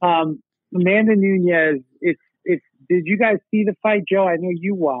 Amanda Nunes, did you guys see the fight, Joe? I know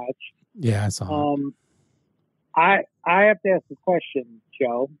you watched. Yeah, I saw it. I have to ask a question,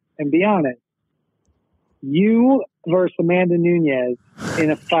 Joe, and be honest. You versus Amanda Nunes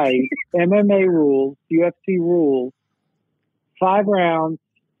in a fight, MMA rules, UFC rules, 5 rounds,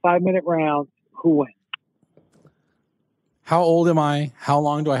 5-minute rounds, who wins? How old am I? How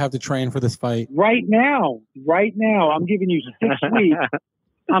long do I have to train for this fight? Right now, I'm giving you 6 weeks.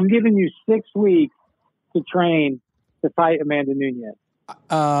 I'm giving you 6 weeks to train to fight Amanda Nunes.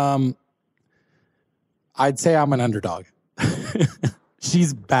 I'd say I'm an underdog.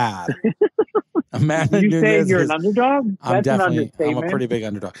 She's bad. Amanda you Nunes say you're an underdog? I'm That's an understatement. I'm a pretty big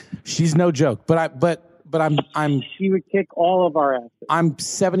underdog. She's no joke, but I'm. She would kick all of our asses. I'm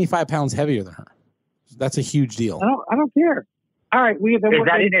 75 pounds heavier than her. That's a huge deal. I don't care. All right, is that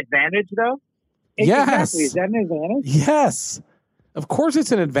an advantage though? Yes. Exactly. Is that an advantage? Yes. Of course,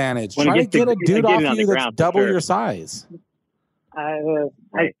 it's an advantage. Try to get a dude off you that's double your size. I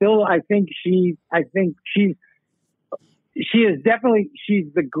think she is definitely, she's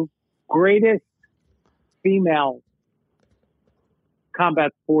the greatest female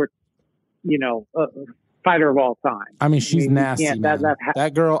combat sports, fighter of all time. I mean, she's nasty, man.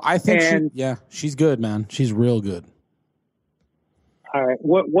 That girl, I think she's good, man. She's real good. All right.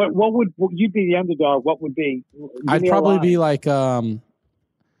 What would you'd be the underdog? What would be? I'd probably be like, given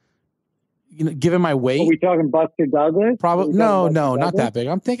my weight. Are we talking Buster Douglas? Probably no, not that big.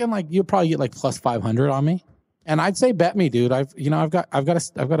 I'm thinking like you'll probably get like plus 500 on me, and I'd say bet me, dude. I've got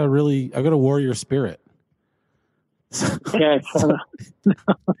a warrior spirit. Okay.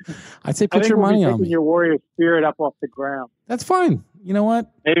 I'd say put your money on me. Your warrior spirit up off the ground. That's fine. You know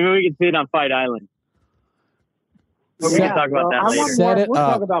what? Maybe we can see it on Fight Island. We're going to talk about that later. We'll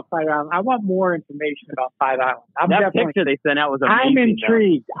talk about Fight Island. I want more information about Fight Island. That picture they sent out was amazing. I'm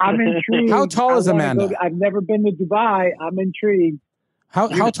intrigued. I'm intrigued. How tall is Amanda? I've never been to Dubai. I'm intrigued.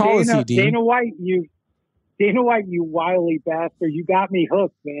 How tall is he, Dean? Dana White, you wily bastard. You got me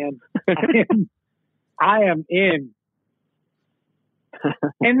hooked, man. I am in.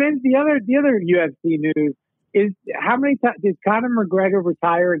 And then the other UFC news is how many times did Conor McGregor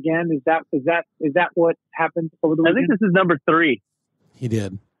retire again? Is that what happened over the weekend? I think this is number 3. He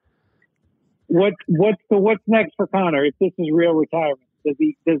did. What's next for Conor? If this is real retirement, does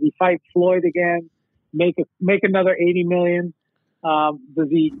he fight Floyd again? Make another 80 million? Does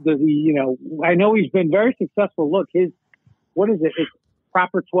he? I know he's been very successful. Look, what is it? It's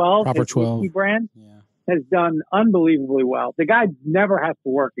Proper 12. Proper 12 brand has done unbelievably well. The guy never has to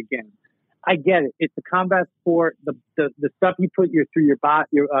work again. I get it. It's a combat sport. The stuff you put your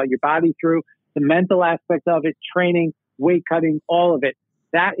body through, the mental aspect of it, training, weight cutting, all of it.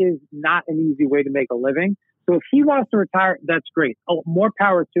 That is not an easy way to make a living. So if he wants to retire, that's great. Oh, more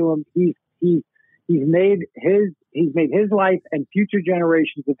power to him. He's made his life and future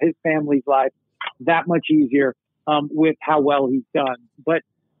generations of his family's life that much easier with how well he's done. But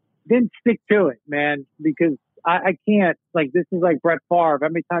then stick to it, man, because I can't, like, this is like Brett Favre. How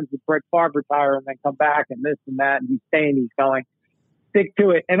many times did Brett Favre retire and then come back and this and that, and he's saying he's going? Stick to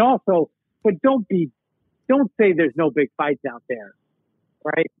it. And also, but don't say there's no big fights out there,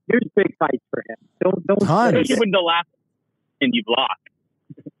 right? There's big fights for him. Don't Especially when the last and you've lost.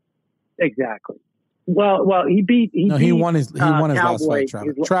 Exactly. Well, he won his last fight,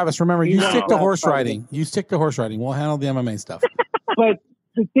 Travis. Travis, remember, you stick to horse riding. Fighting. You stick to horse riding. We'll handle the MMA stuff. But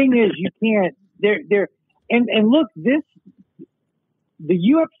the thing is, you can't. And look, the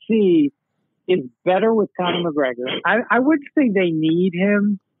UFC is better with Conor McGregor. I would say they need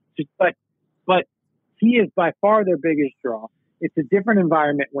him, but he is by far their biggest draw. It's a different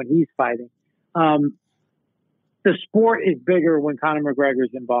environment when he's fighting. The sport is bigger when Conor McGregor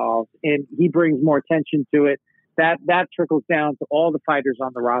is involved, and he brings more attention to it. That trickles down to all the fighters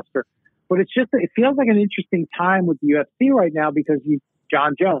on the roster. But it feels like an interesting time with the UFC right now because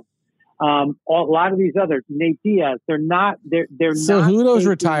John Jones. A lot of these others, Nate Diaz, they're not. Cejudo's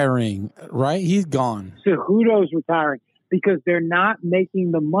retiring, right? He's gone. Cejudo's retiring because they're not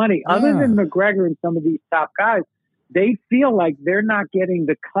making the money. Yeah. Other than McGregor and some of these top guys, they feel like they're not getting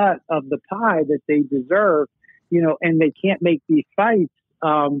the cut of the pie that they deserve, and they can't make these fights.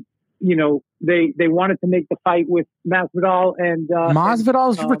 They wanted to make the fight with Masvidal and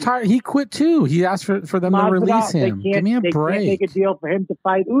Masvidal's retired. He quit too. He asked for them to release him. Give me a break. They can't make a deal for him to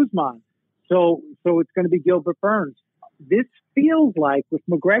fight Usman. So it's going to be Gilbert Burns. This feels like if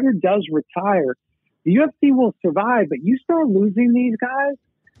McGregor does retire, the UFC will survive, but you start losing these guys,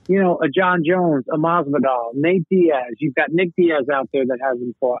 a John Jones, a Masvidal, Nate Diaz. You've got Nick Diaz out there that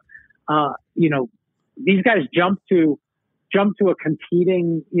hasn't fought. These guys jump to a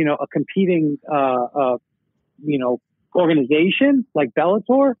competing organization like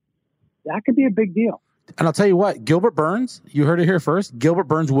Bellator. That could be a big deal. And I'll tell you what, Gilbert Burns, you heard it here first. Gilbert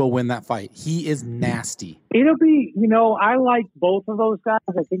Burns will win that fight. He is nasty. It'll be, I like both of those guys.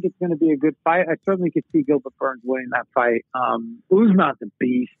 I think it's going to be a good fight. I certainly could see Gilbert Burns winning that fight. Usman's a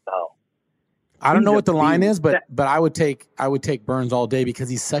beast, though. I don't know what the line is, but I would take Burns all day because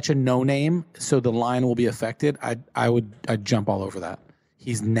he's such a no name. So the line will be affected. I'd jump all over that.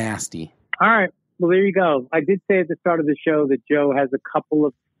 He's nasty. All right. Well, there you go. I did say at the start of the show that Joe has a couple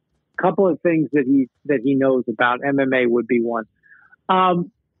of things that he knows about. MMA would be one.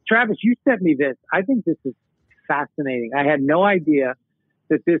 Travis, you sent me this. I think this is fascinating. I had no idea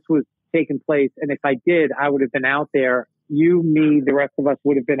that this was taking place, and if I did, I would have been out there. You, me, the rest of us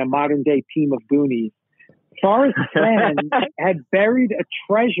would have been a modern day team of Goonies. Forrest Fenn had buried a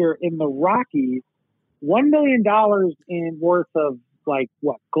treasure in the Rockies, $1 million in worth of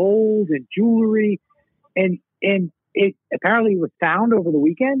gold and jewelry, and it apparently was found over the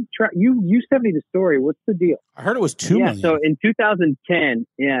weekend. You sent me the story. What's the deal? I heard it was $2 million. So in 2010,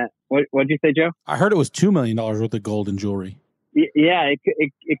 what'd you say, Joe? I heard it was $2 million worth of gold and jewelry. Yeah,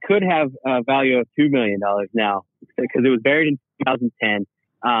 it could have a value of $2 million now because it was buried in 2010.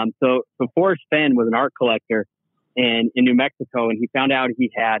 So Forrest Fenn was an art collector in New Mexico, and he found out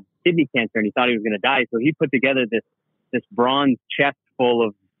he had kidney cancer, and he thought he was going to die. So he put together this bronze chest full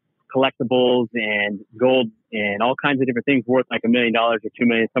of collectibles and gold and all kinds of different things worth like $1 million or $2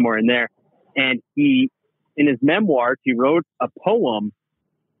 million, somewhere in there. And he, in his memoirs, he wrote a poem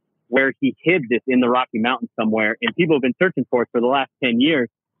where he hid this in the Rocky Mountains somewhere, and people have been searching for it for the last 10 years.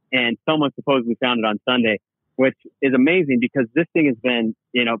 And someone supposedly found it on Sunday, which is amazing because this thing has been,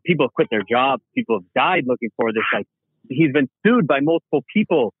 people have quit their jobs. People have died looking for this. Like, he's been sued by multiple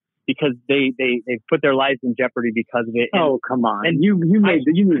people because they've put their lives in jeopardy because of it. Oh, come on. And you knew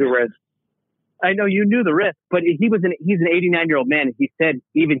the risk. I know you knew the risk, but he's an 89-year-old man, and he said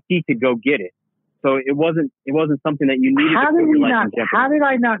even he could go get it. So it wasn't something that you needed to put your life in jeopardy. How did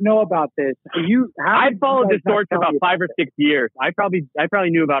I not know about this? I followed this story for about 5 or 6 years. I probably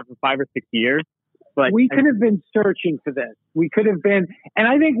knew about it for 5 or 6 years. But we could have been searching for this. We could have been, and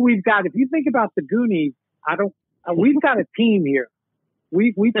I think we've got. If you think about the Goonies, we've got a team here.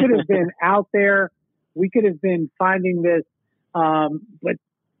 We could have been out there. We could have been finding this. But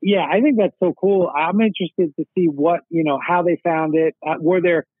yeah, I think that's so cool. I'm interested to see what how they found it. Were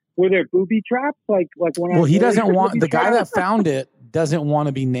there booby traps like when? Well, he doesn't want the guy that found it doesn't want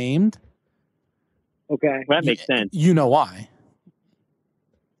to be named. Okay, that makes sense. You know why?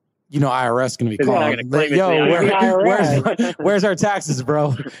 IRS going to be calling. Where's our taxes,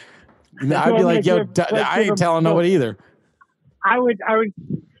 bro? I'd be like, I ain't telling nobody either. I would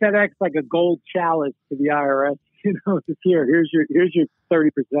FedEx like a gold chalice to the IRS. Just here's your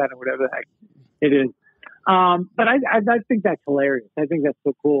 30% or whatever the heck it is. But I think that's hilarious. I think that's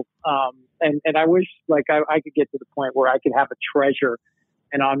so cool. And I wish I could get to the point where I could have a treasure.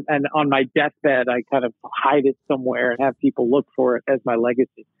 And on my deathbed, I kind of hide it somewhere and have people look for it as my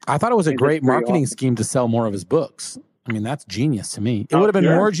legacy. I thought it was a great marketing scheme to sell more of his books. I mean, that's genius to me. It would have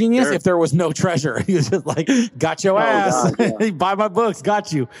been more genius if there was no treasure. He was just like, got your ass. God, yeah. Buy my books.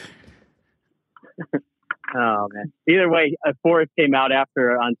 Got you. Oh, man. Either way, Forrest came out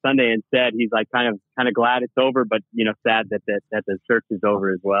after on Sunday and said he's like kind of glad it's over, but, sad that the search is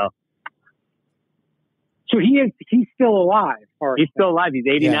over as well. So he's still alive. He's still alive. He's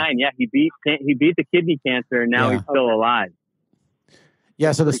 89. Yeah, he beat the kidney cancer, and now he's still alive.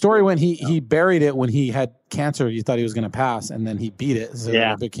 Yeah. So the story when he buried it when he had cancer, you thought he was going to pass, and then he beat it, so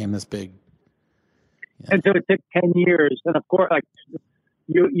it became this big. Yeah. And so it took 10 years, and of course, like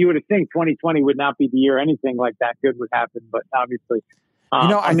you would think 2020 would not be the year anything like that good would happen, but obviously,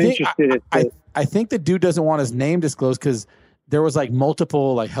 I think the dude doesn't want his name disclosed because there was like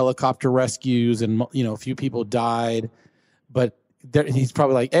multiple like helicopter rescues and a few people died, but he's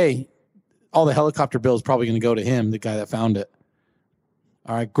probably like, hey, all the helicopter bill is probably going to go to him, the guy that found it.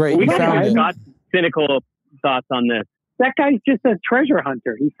 All right, great. We found it. Got cynical thoughts on this. That guy's just a treasure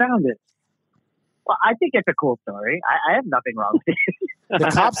hunter. He found it. Well, I think it's a cool story. I have nothing wrong with it. The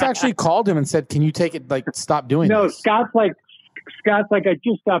cops actually called him and said, "Can you take it? Like, stop doing this." No, Scott's like, I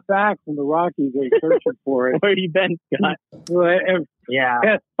just got back from the Rockies. They're searching for it. Where you been, Scott?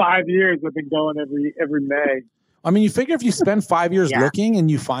 Past 5 years, I've been going every May. I mean, you figure if you spend 5 years looking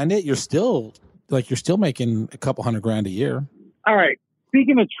and you find it, you're still making a couple $100,000 a year. All right.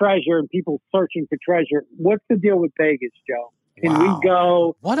 Speaking of treasure and people searching for treasure, what's the deal with Vegas, Joe? Can we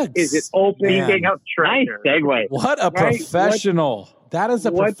go? Is it open? Speaking of treasure. Nice segue. What a professional. That is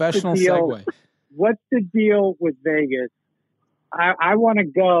a professional segue. What's the deal with Vegas? I want to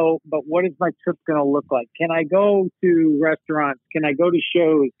go, but what is my trip going to look like? Can I go to restaurants? Can I go to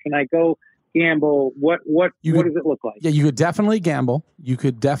shows? Can I go gamble? What does it look like? Yeah, you could definitely gamble. You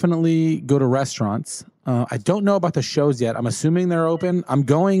could definitely go to restaurants. I don't know about the shows yet. I'm assuming they're open. I'm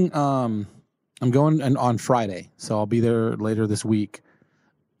going on Friday, so I'll be there later this week,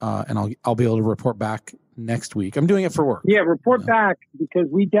 and I'll be able to report back next week. I'm doing it for work. Yeah, report back because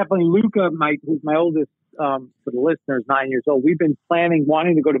we definitely Luca, who's my oldest. For the listeners, 9 years old, we've been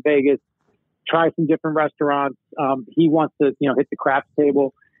wanting to go to Vegas, try some different restaurants. He wants to, hit the craps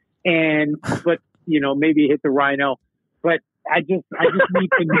table, but maybe hit the Rhino. But I just need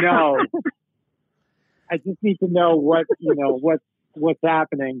to know. I just need to know what's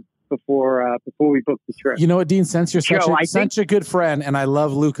happening before we book the trip. You know what, Dean? Since you're such a good friend, and I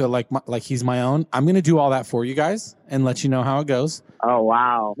love Luca like he's my own, I'm going to do all that for you guys and let you know how it goes. Oh,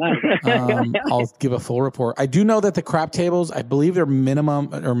 wow. I'll give a full report. I do know that the crap tables, I believe they're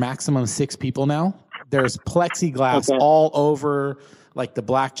minimum or maximum 6 people now. There's plexiglass all over like the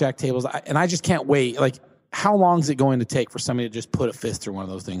blackjack tables. And I just can't wait. Like, how long is it going to take for somebody to just put a fist through one of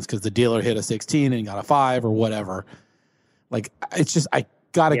those things? Because the dealer hit a 16 and he got a 5 or whatever. Like, it's just, I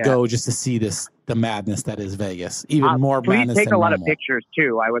got to go just to see the madness that is Vegas. Even more madness Please take than a lot normal. of pictures,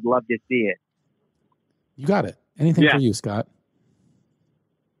 too. I would love to see it. You got it. Anything for you, Scott.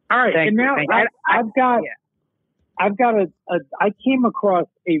 All right. And now I came across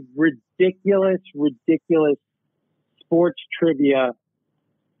a ridiculous sports trivia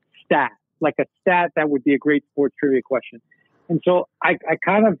stat, like a stat that would be a great sports trivia question. And so I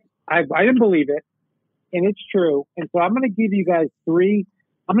didn't believe it, and it's true. And so I'm going to give you guys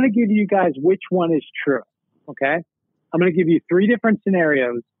which one is true. Okay. I'm going to give you 3 different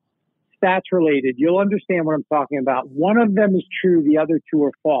scenarios, stats related. You'll understand what I'm talking about. One of them is true. The other 2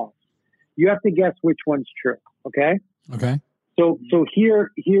 are false. You have to guess which one's true. Okay. Okay. So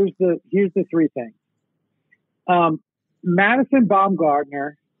here's the 3 things. Madison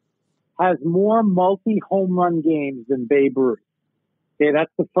Bumgarner has more multi-home run games than Babe Ruth. Okay,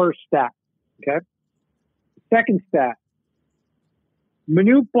 that's the first stat. Okay. Second stat.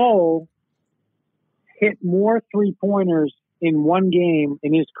 Manute Bol hit more 3-pointers in one game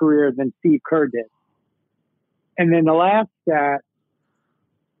in his career than Steve Kerr did. And then the last stat,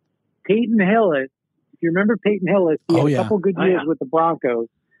 Peyton Hillis. If you remember Peyton Hillis, he had a couple good years with the Broncos.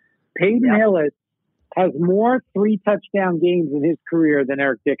 Peyton Hillis has more 3-touchdown games in his career than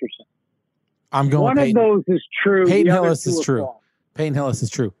Eric Dickerson. I'm going One Peyton. of those is true. Peyton Hillis is true. Peyton Hillis is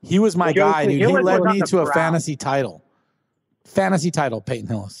true. He was my guy, dude. He led me to a fantasy title. Peyton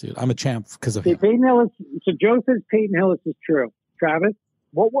Hillis, dude. I'm a champ because of him. Peyton Hillis. So Joe says Peyton Hillis is true. Travis?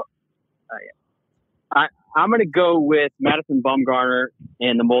 What? I'm going to go with Madison Bumgarner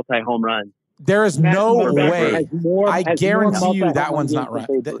and the multi-home run. There is no way. I guarantee you that one's not right.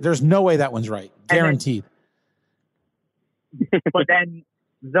 There's no way that one's right. Guaranteed. But then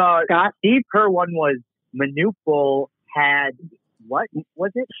the Steve Kerr one was Manute Bol had, what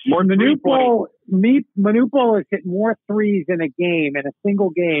was it? Manute Bol has hit more threes in a game, in a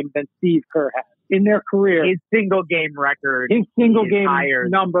single game, than Steve Kerr has in their career. His single game record. His single game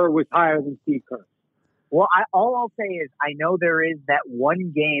number was higher than Steve Kerr. Well, all I'll say is I know there is that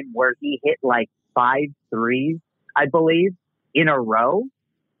one game where he hit like 5 threes, I believe, in a row.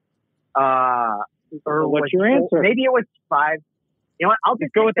 Or what's your answer? Maybe it was 5. You know what? I'll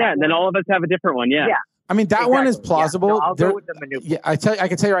just go with that, and then all of us have a different one. Yeah. I mean, that one is plausible. Yeah, so I'll go with the Manute. Yeah, I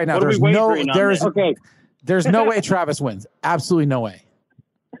can tell you right now. There's no way Travis wins. Absolutely no way.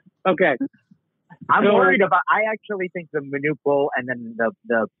 Okay. I'm worried about. I actually think the Manute Bol and then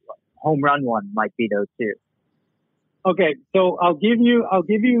the home run one might be those 2. Okay, so I'll give you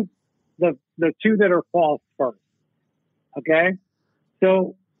the 2 that are false first. Okay,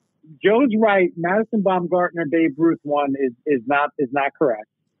 so Joe's right. Madison Bumgarner Babe Ruth one is not correct.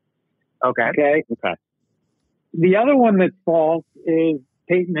 Okay. The other one that's false is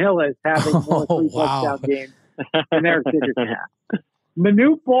Peyton Hillis having more 3-touchdown games than Eric Dickerson.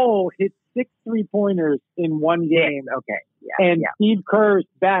 Manute Bol hit 6 3-pointers in one game. Steve Kerr's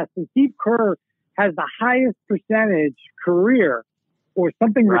best. And Steve Kerr has the highest percentage career or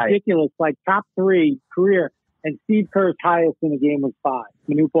something ridiculous like top 3 career. And Steve Kerr's highest in a game was 5.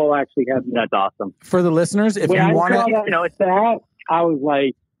 Manute Bol actually had more. That's awesome. For the listeners, if you want to, I was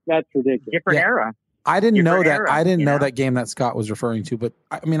like, that's ridiculous. Different era. I didn't know that. I didn't know that game that Scott was referring to, but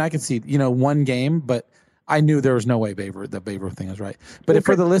I mean, I could see, one game, but I knew there was no way the Babe Ruth thing is right. But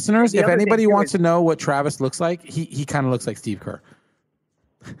for the listeners, if anybody wants to know what Travis looks like, he kind of looks like Steve Kerr.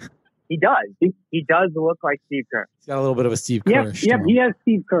 He does. He does look like Steve Kerr. He's got a little bit of a Steve Kerr. Yep, he has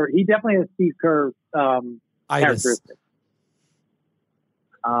Steve Kerr. He definitely has Steve Kerr characteristics.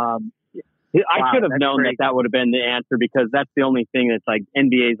 I should have known that would have been the answer because that's the only thing that's like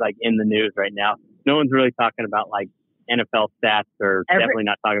NBA's like in the news right now. No one's really talking about like NFL stats or definitely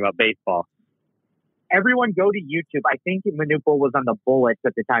not talking about baseball. Everyone go to YouTube. I think Manute Bol was on the Bullets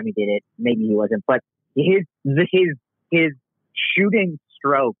at the time he did it. Maybe he wasn't, but his shooting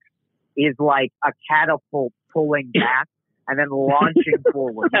stroke is like a catapult pulling back and then launching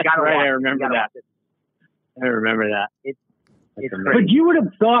forward. You gotta I remember that. I remember that. But you would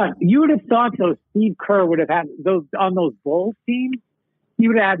have thought those Steve Kerr would have had those on those Bulls teams. He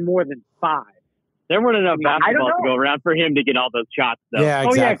would have had more than 5. There weren't enough basketballs to go around for him to get all those shots, though. Yeah,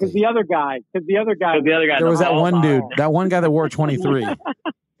 exactly. Oh yeah, because the other guy. There was that one dude, that one guy that wore 23.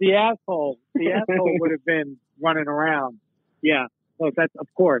 the asshole would have been running around. Yeah, so that's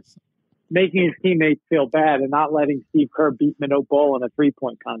of course making his teammates feel bad and not letting Steve Kerr beat Manute Bol in a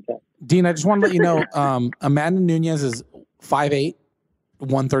 3-point contest. Dean, I just want to let you know, Amanda Nunez is 5'8",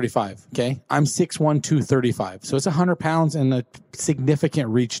 135. Okay. I'm 6'1", 235. So it's 100 pounds and a significant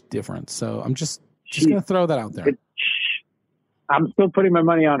reach difference. So I'm just going to throw that out there. I'm still putting my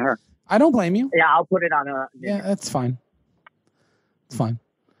money on her. I don't blame you. Yeah, I'll put it on her. Yeah, that's fine. It's fine.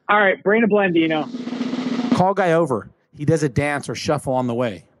 All right. Brandon Blandino. Call guy over. He does a dance or shuffle on the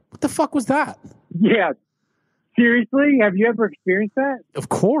way. What the fuck was that? Yeah. Seriously? Have you ever experienced that? Of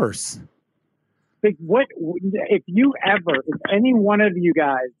course. Like, what if any one of you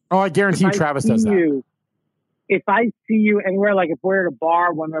guys? Oh, I guarantee you Travis does that. If I see you anywhere, like if we're at a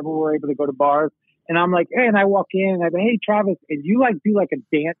bar, whenever we're able to go to bars, and I'm like, hey, and I walk in and I say, hey, Travis, and you like do like a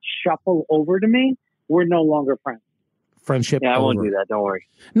dance shuffle over to me, we're no longer friends. Friendship. Yeah, I won't over. do that. Don't worry.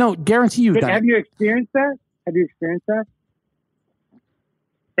 No, guarantee you've done Have it. you experienced that? Have you experienced that?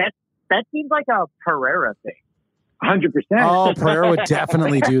 That seems like a Pereira thing. 100%. Oh, Pereira would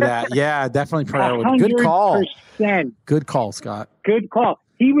definitely do that. Yeah, definitely Pereira would. Good call. 100%. Good call, Scott. Good call.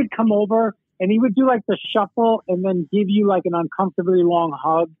 He would come over and he would do like the shuffle and then give you like an uncomfortably long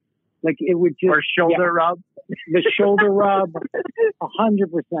hug. Like it would just. Or shoulder rub. The shoulder rub.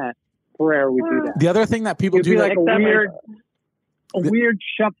 100%. Pereira would do that. The other thing that people It'd do be that like a weird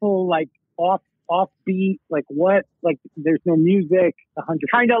shuffle, like offbeat, like what? Like there's no music. 100%.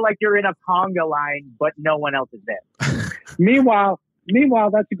 Kind of like you're in a conga line, but no one else is there. Meanwhile,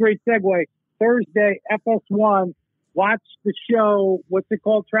 that's a great segue. Thursday, FS1. Watch the show. What's it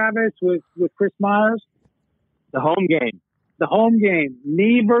called, Travis? With Chris Myers. The home game. The home game.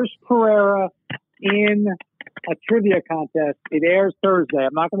 Me versus Pereira in a trivia contest. It airs Thursday.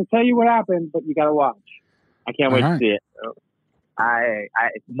 I'm not going to tell you what happened, but you got to watch. I can't wait to see it. I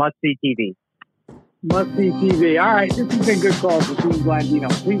must see TV. Must see TV. All right, this has been Good Calls with Dean Blandino.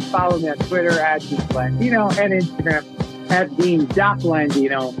 Please follow me on Twitter at Dean Blandino and Instagram at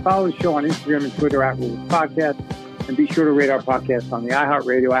Dean.Blandino. Follow the show on Instagram and Twitter at Rules Podcast. And be sure to rate our podcast on the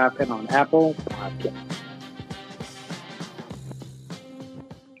iHeartRadio app and on Apple Podcasts.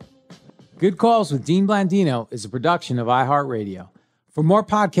 Good Calls with Dean Blandino is a production of iHeartRadio. For more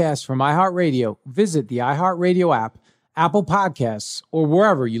podcasts from iHeartRadio, visit the iHeartRadio app, Apple Podcasts, or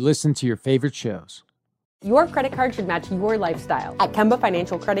wherever you listen to your favorite shows. Your credit card should match your lifestyle. At Kemba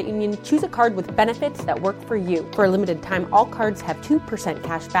Financial Credit Union, choose a card with benefits that work for you. For a limited time, all cards have 2%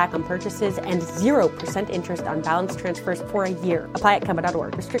 cash back on purchases and 0% interest on balance transfers for a year. Apply at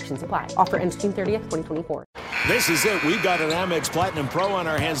Kemba.org. Restrictions apply. Offer ends June 30th, 2024. This is it. We've got an Amex Platinum Pro on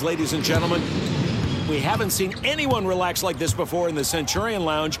our hands, ladies and gentlemen. We haven't seen anyone relax like this before in the Centurion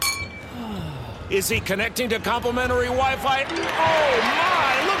Lounge. Is he connecting to complimentary Wi-Fi? Oh, my.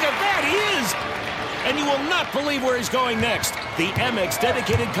 Look at that. He is. And you will not believe where he's going next. The Amex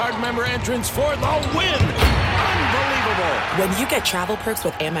dedicated card member entrance for the win. Unbelievable. When you get travel perks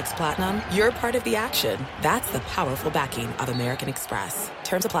with Amex Platinum, you're part of the action. That's the powerful backing of American Express.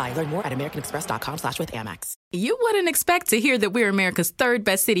 Terms apply. Learn more at americanexpress.com/withAmex. You wouldn't expect to hear that we're America's third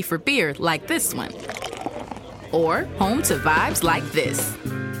best city for beer like this one. Or home to vibes like this.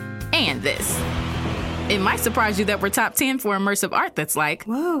 And this. It might surprise you that we're top 10 for immersive art that's like,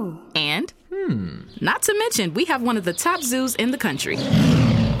 whoa. And, not to mention, we have one of the top zoos in the country.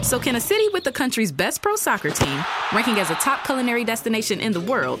 So can a city with the country's best pro soccer team, ranking as a top culinary destination in the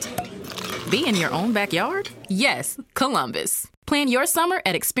world, be in your own backyard? Yes, Columbus. Plan your summer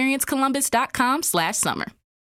at experiencecolumbus.com/summer.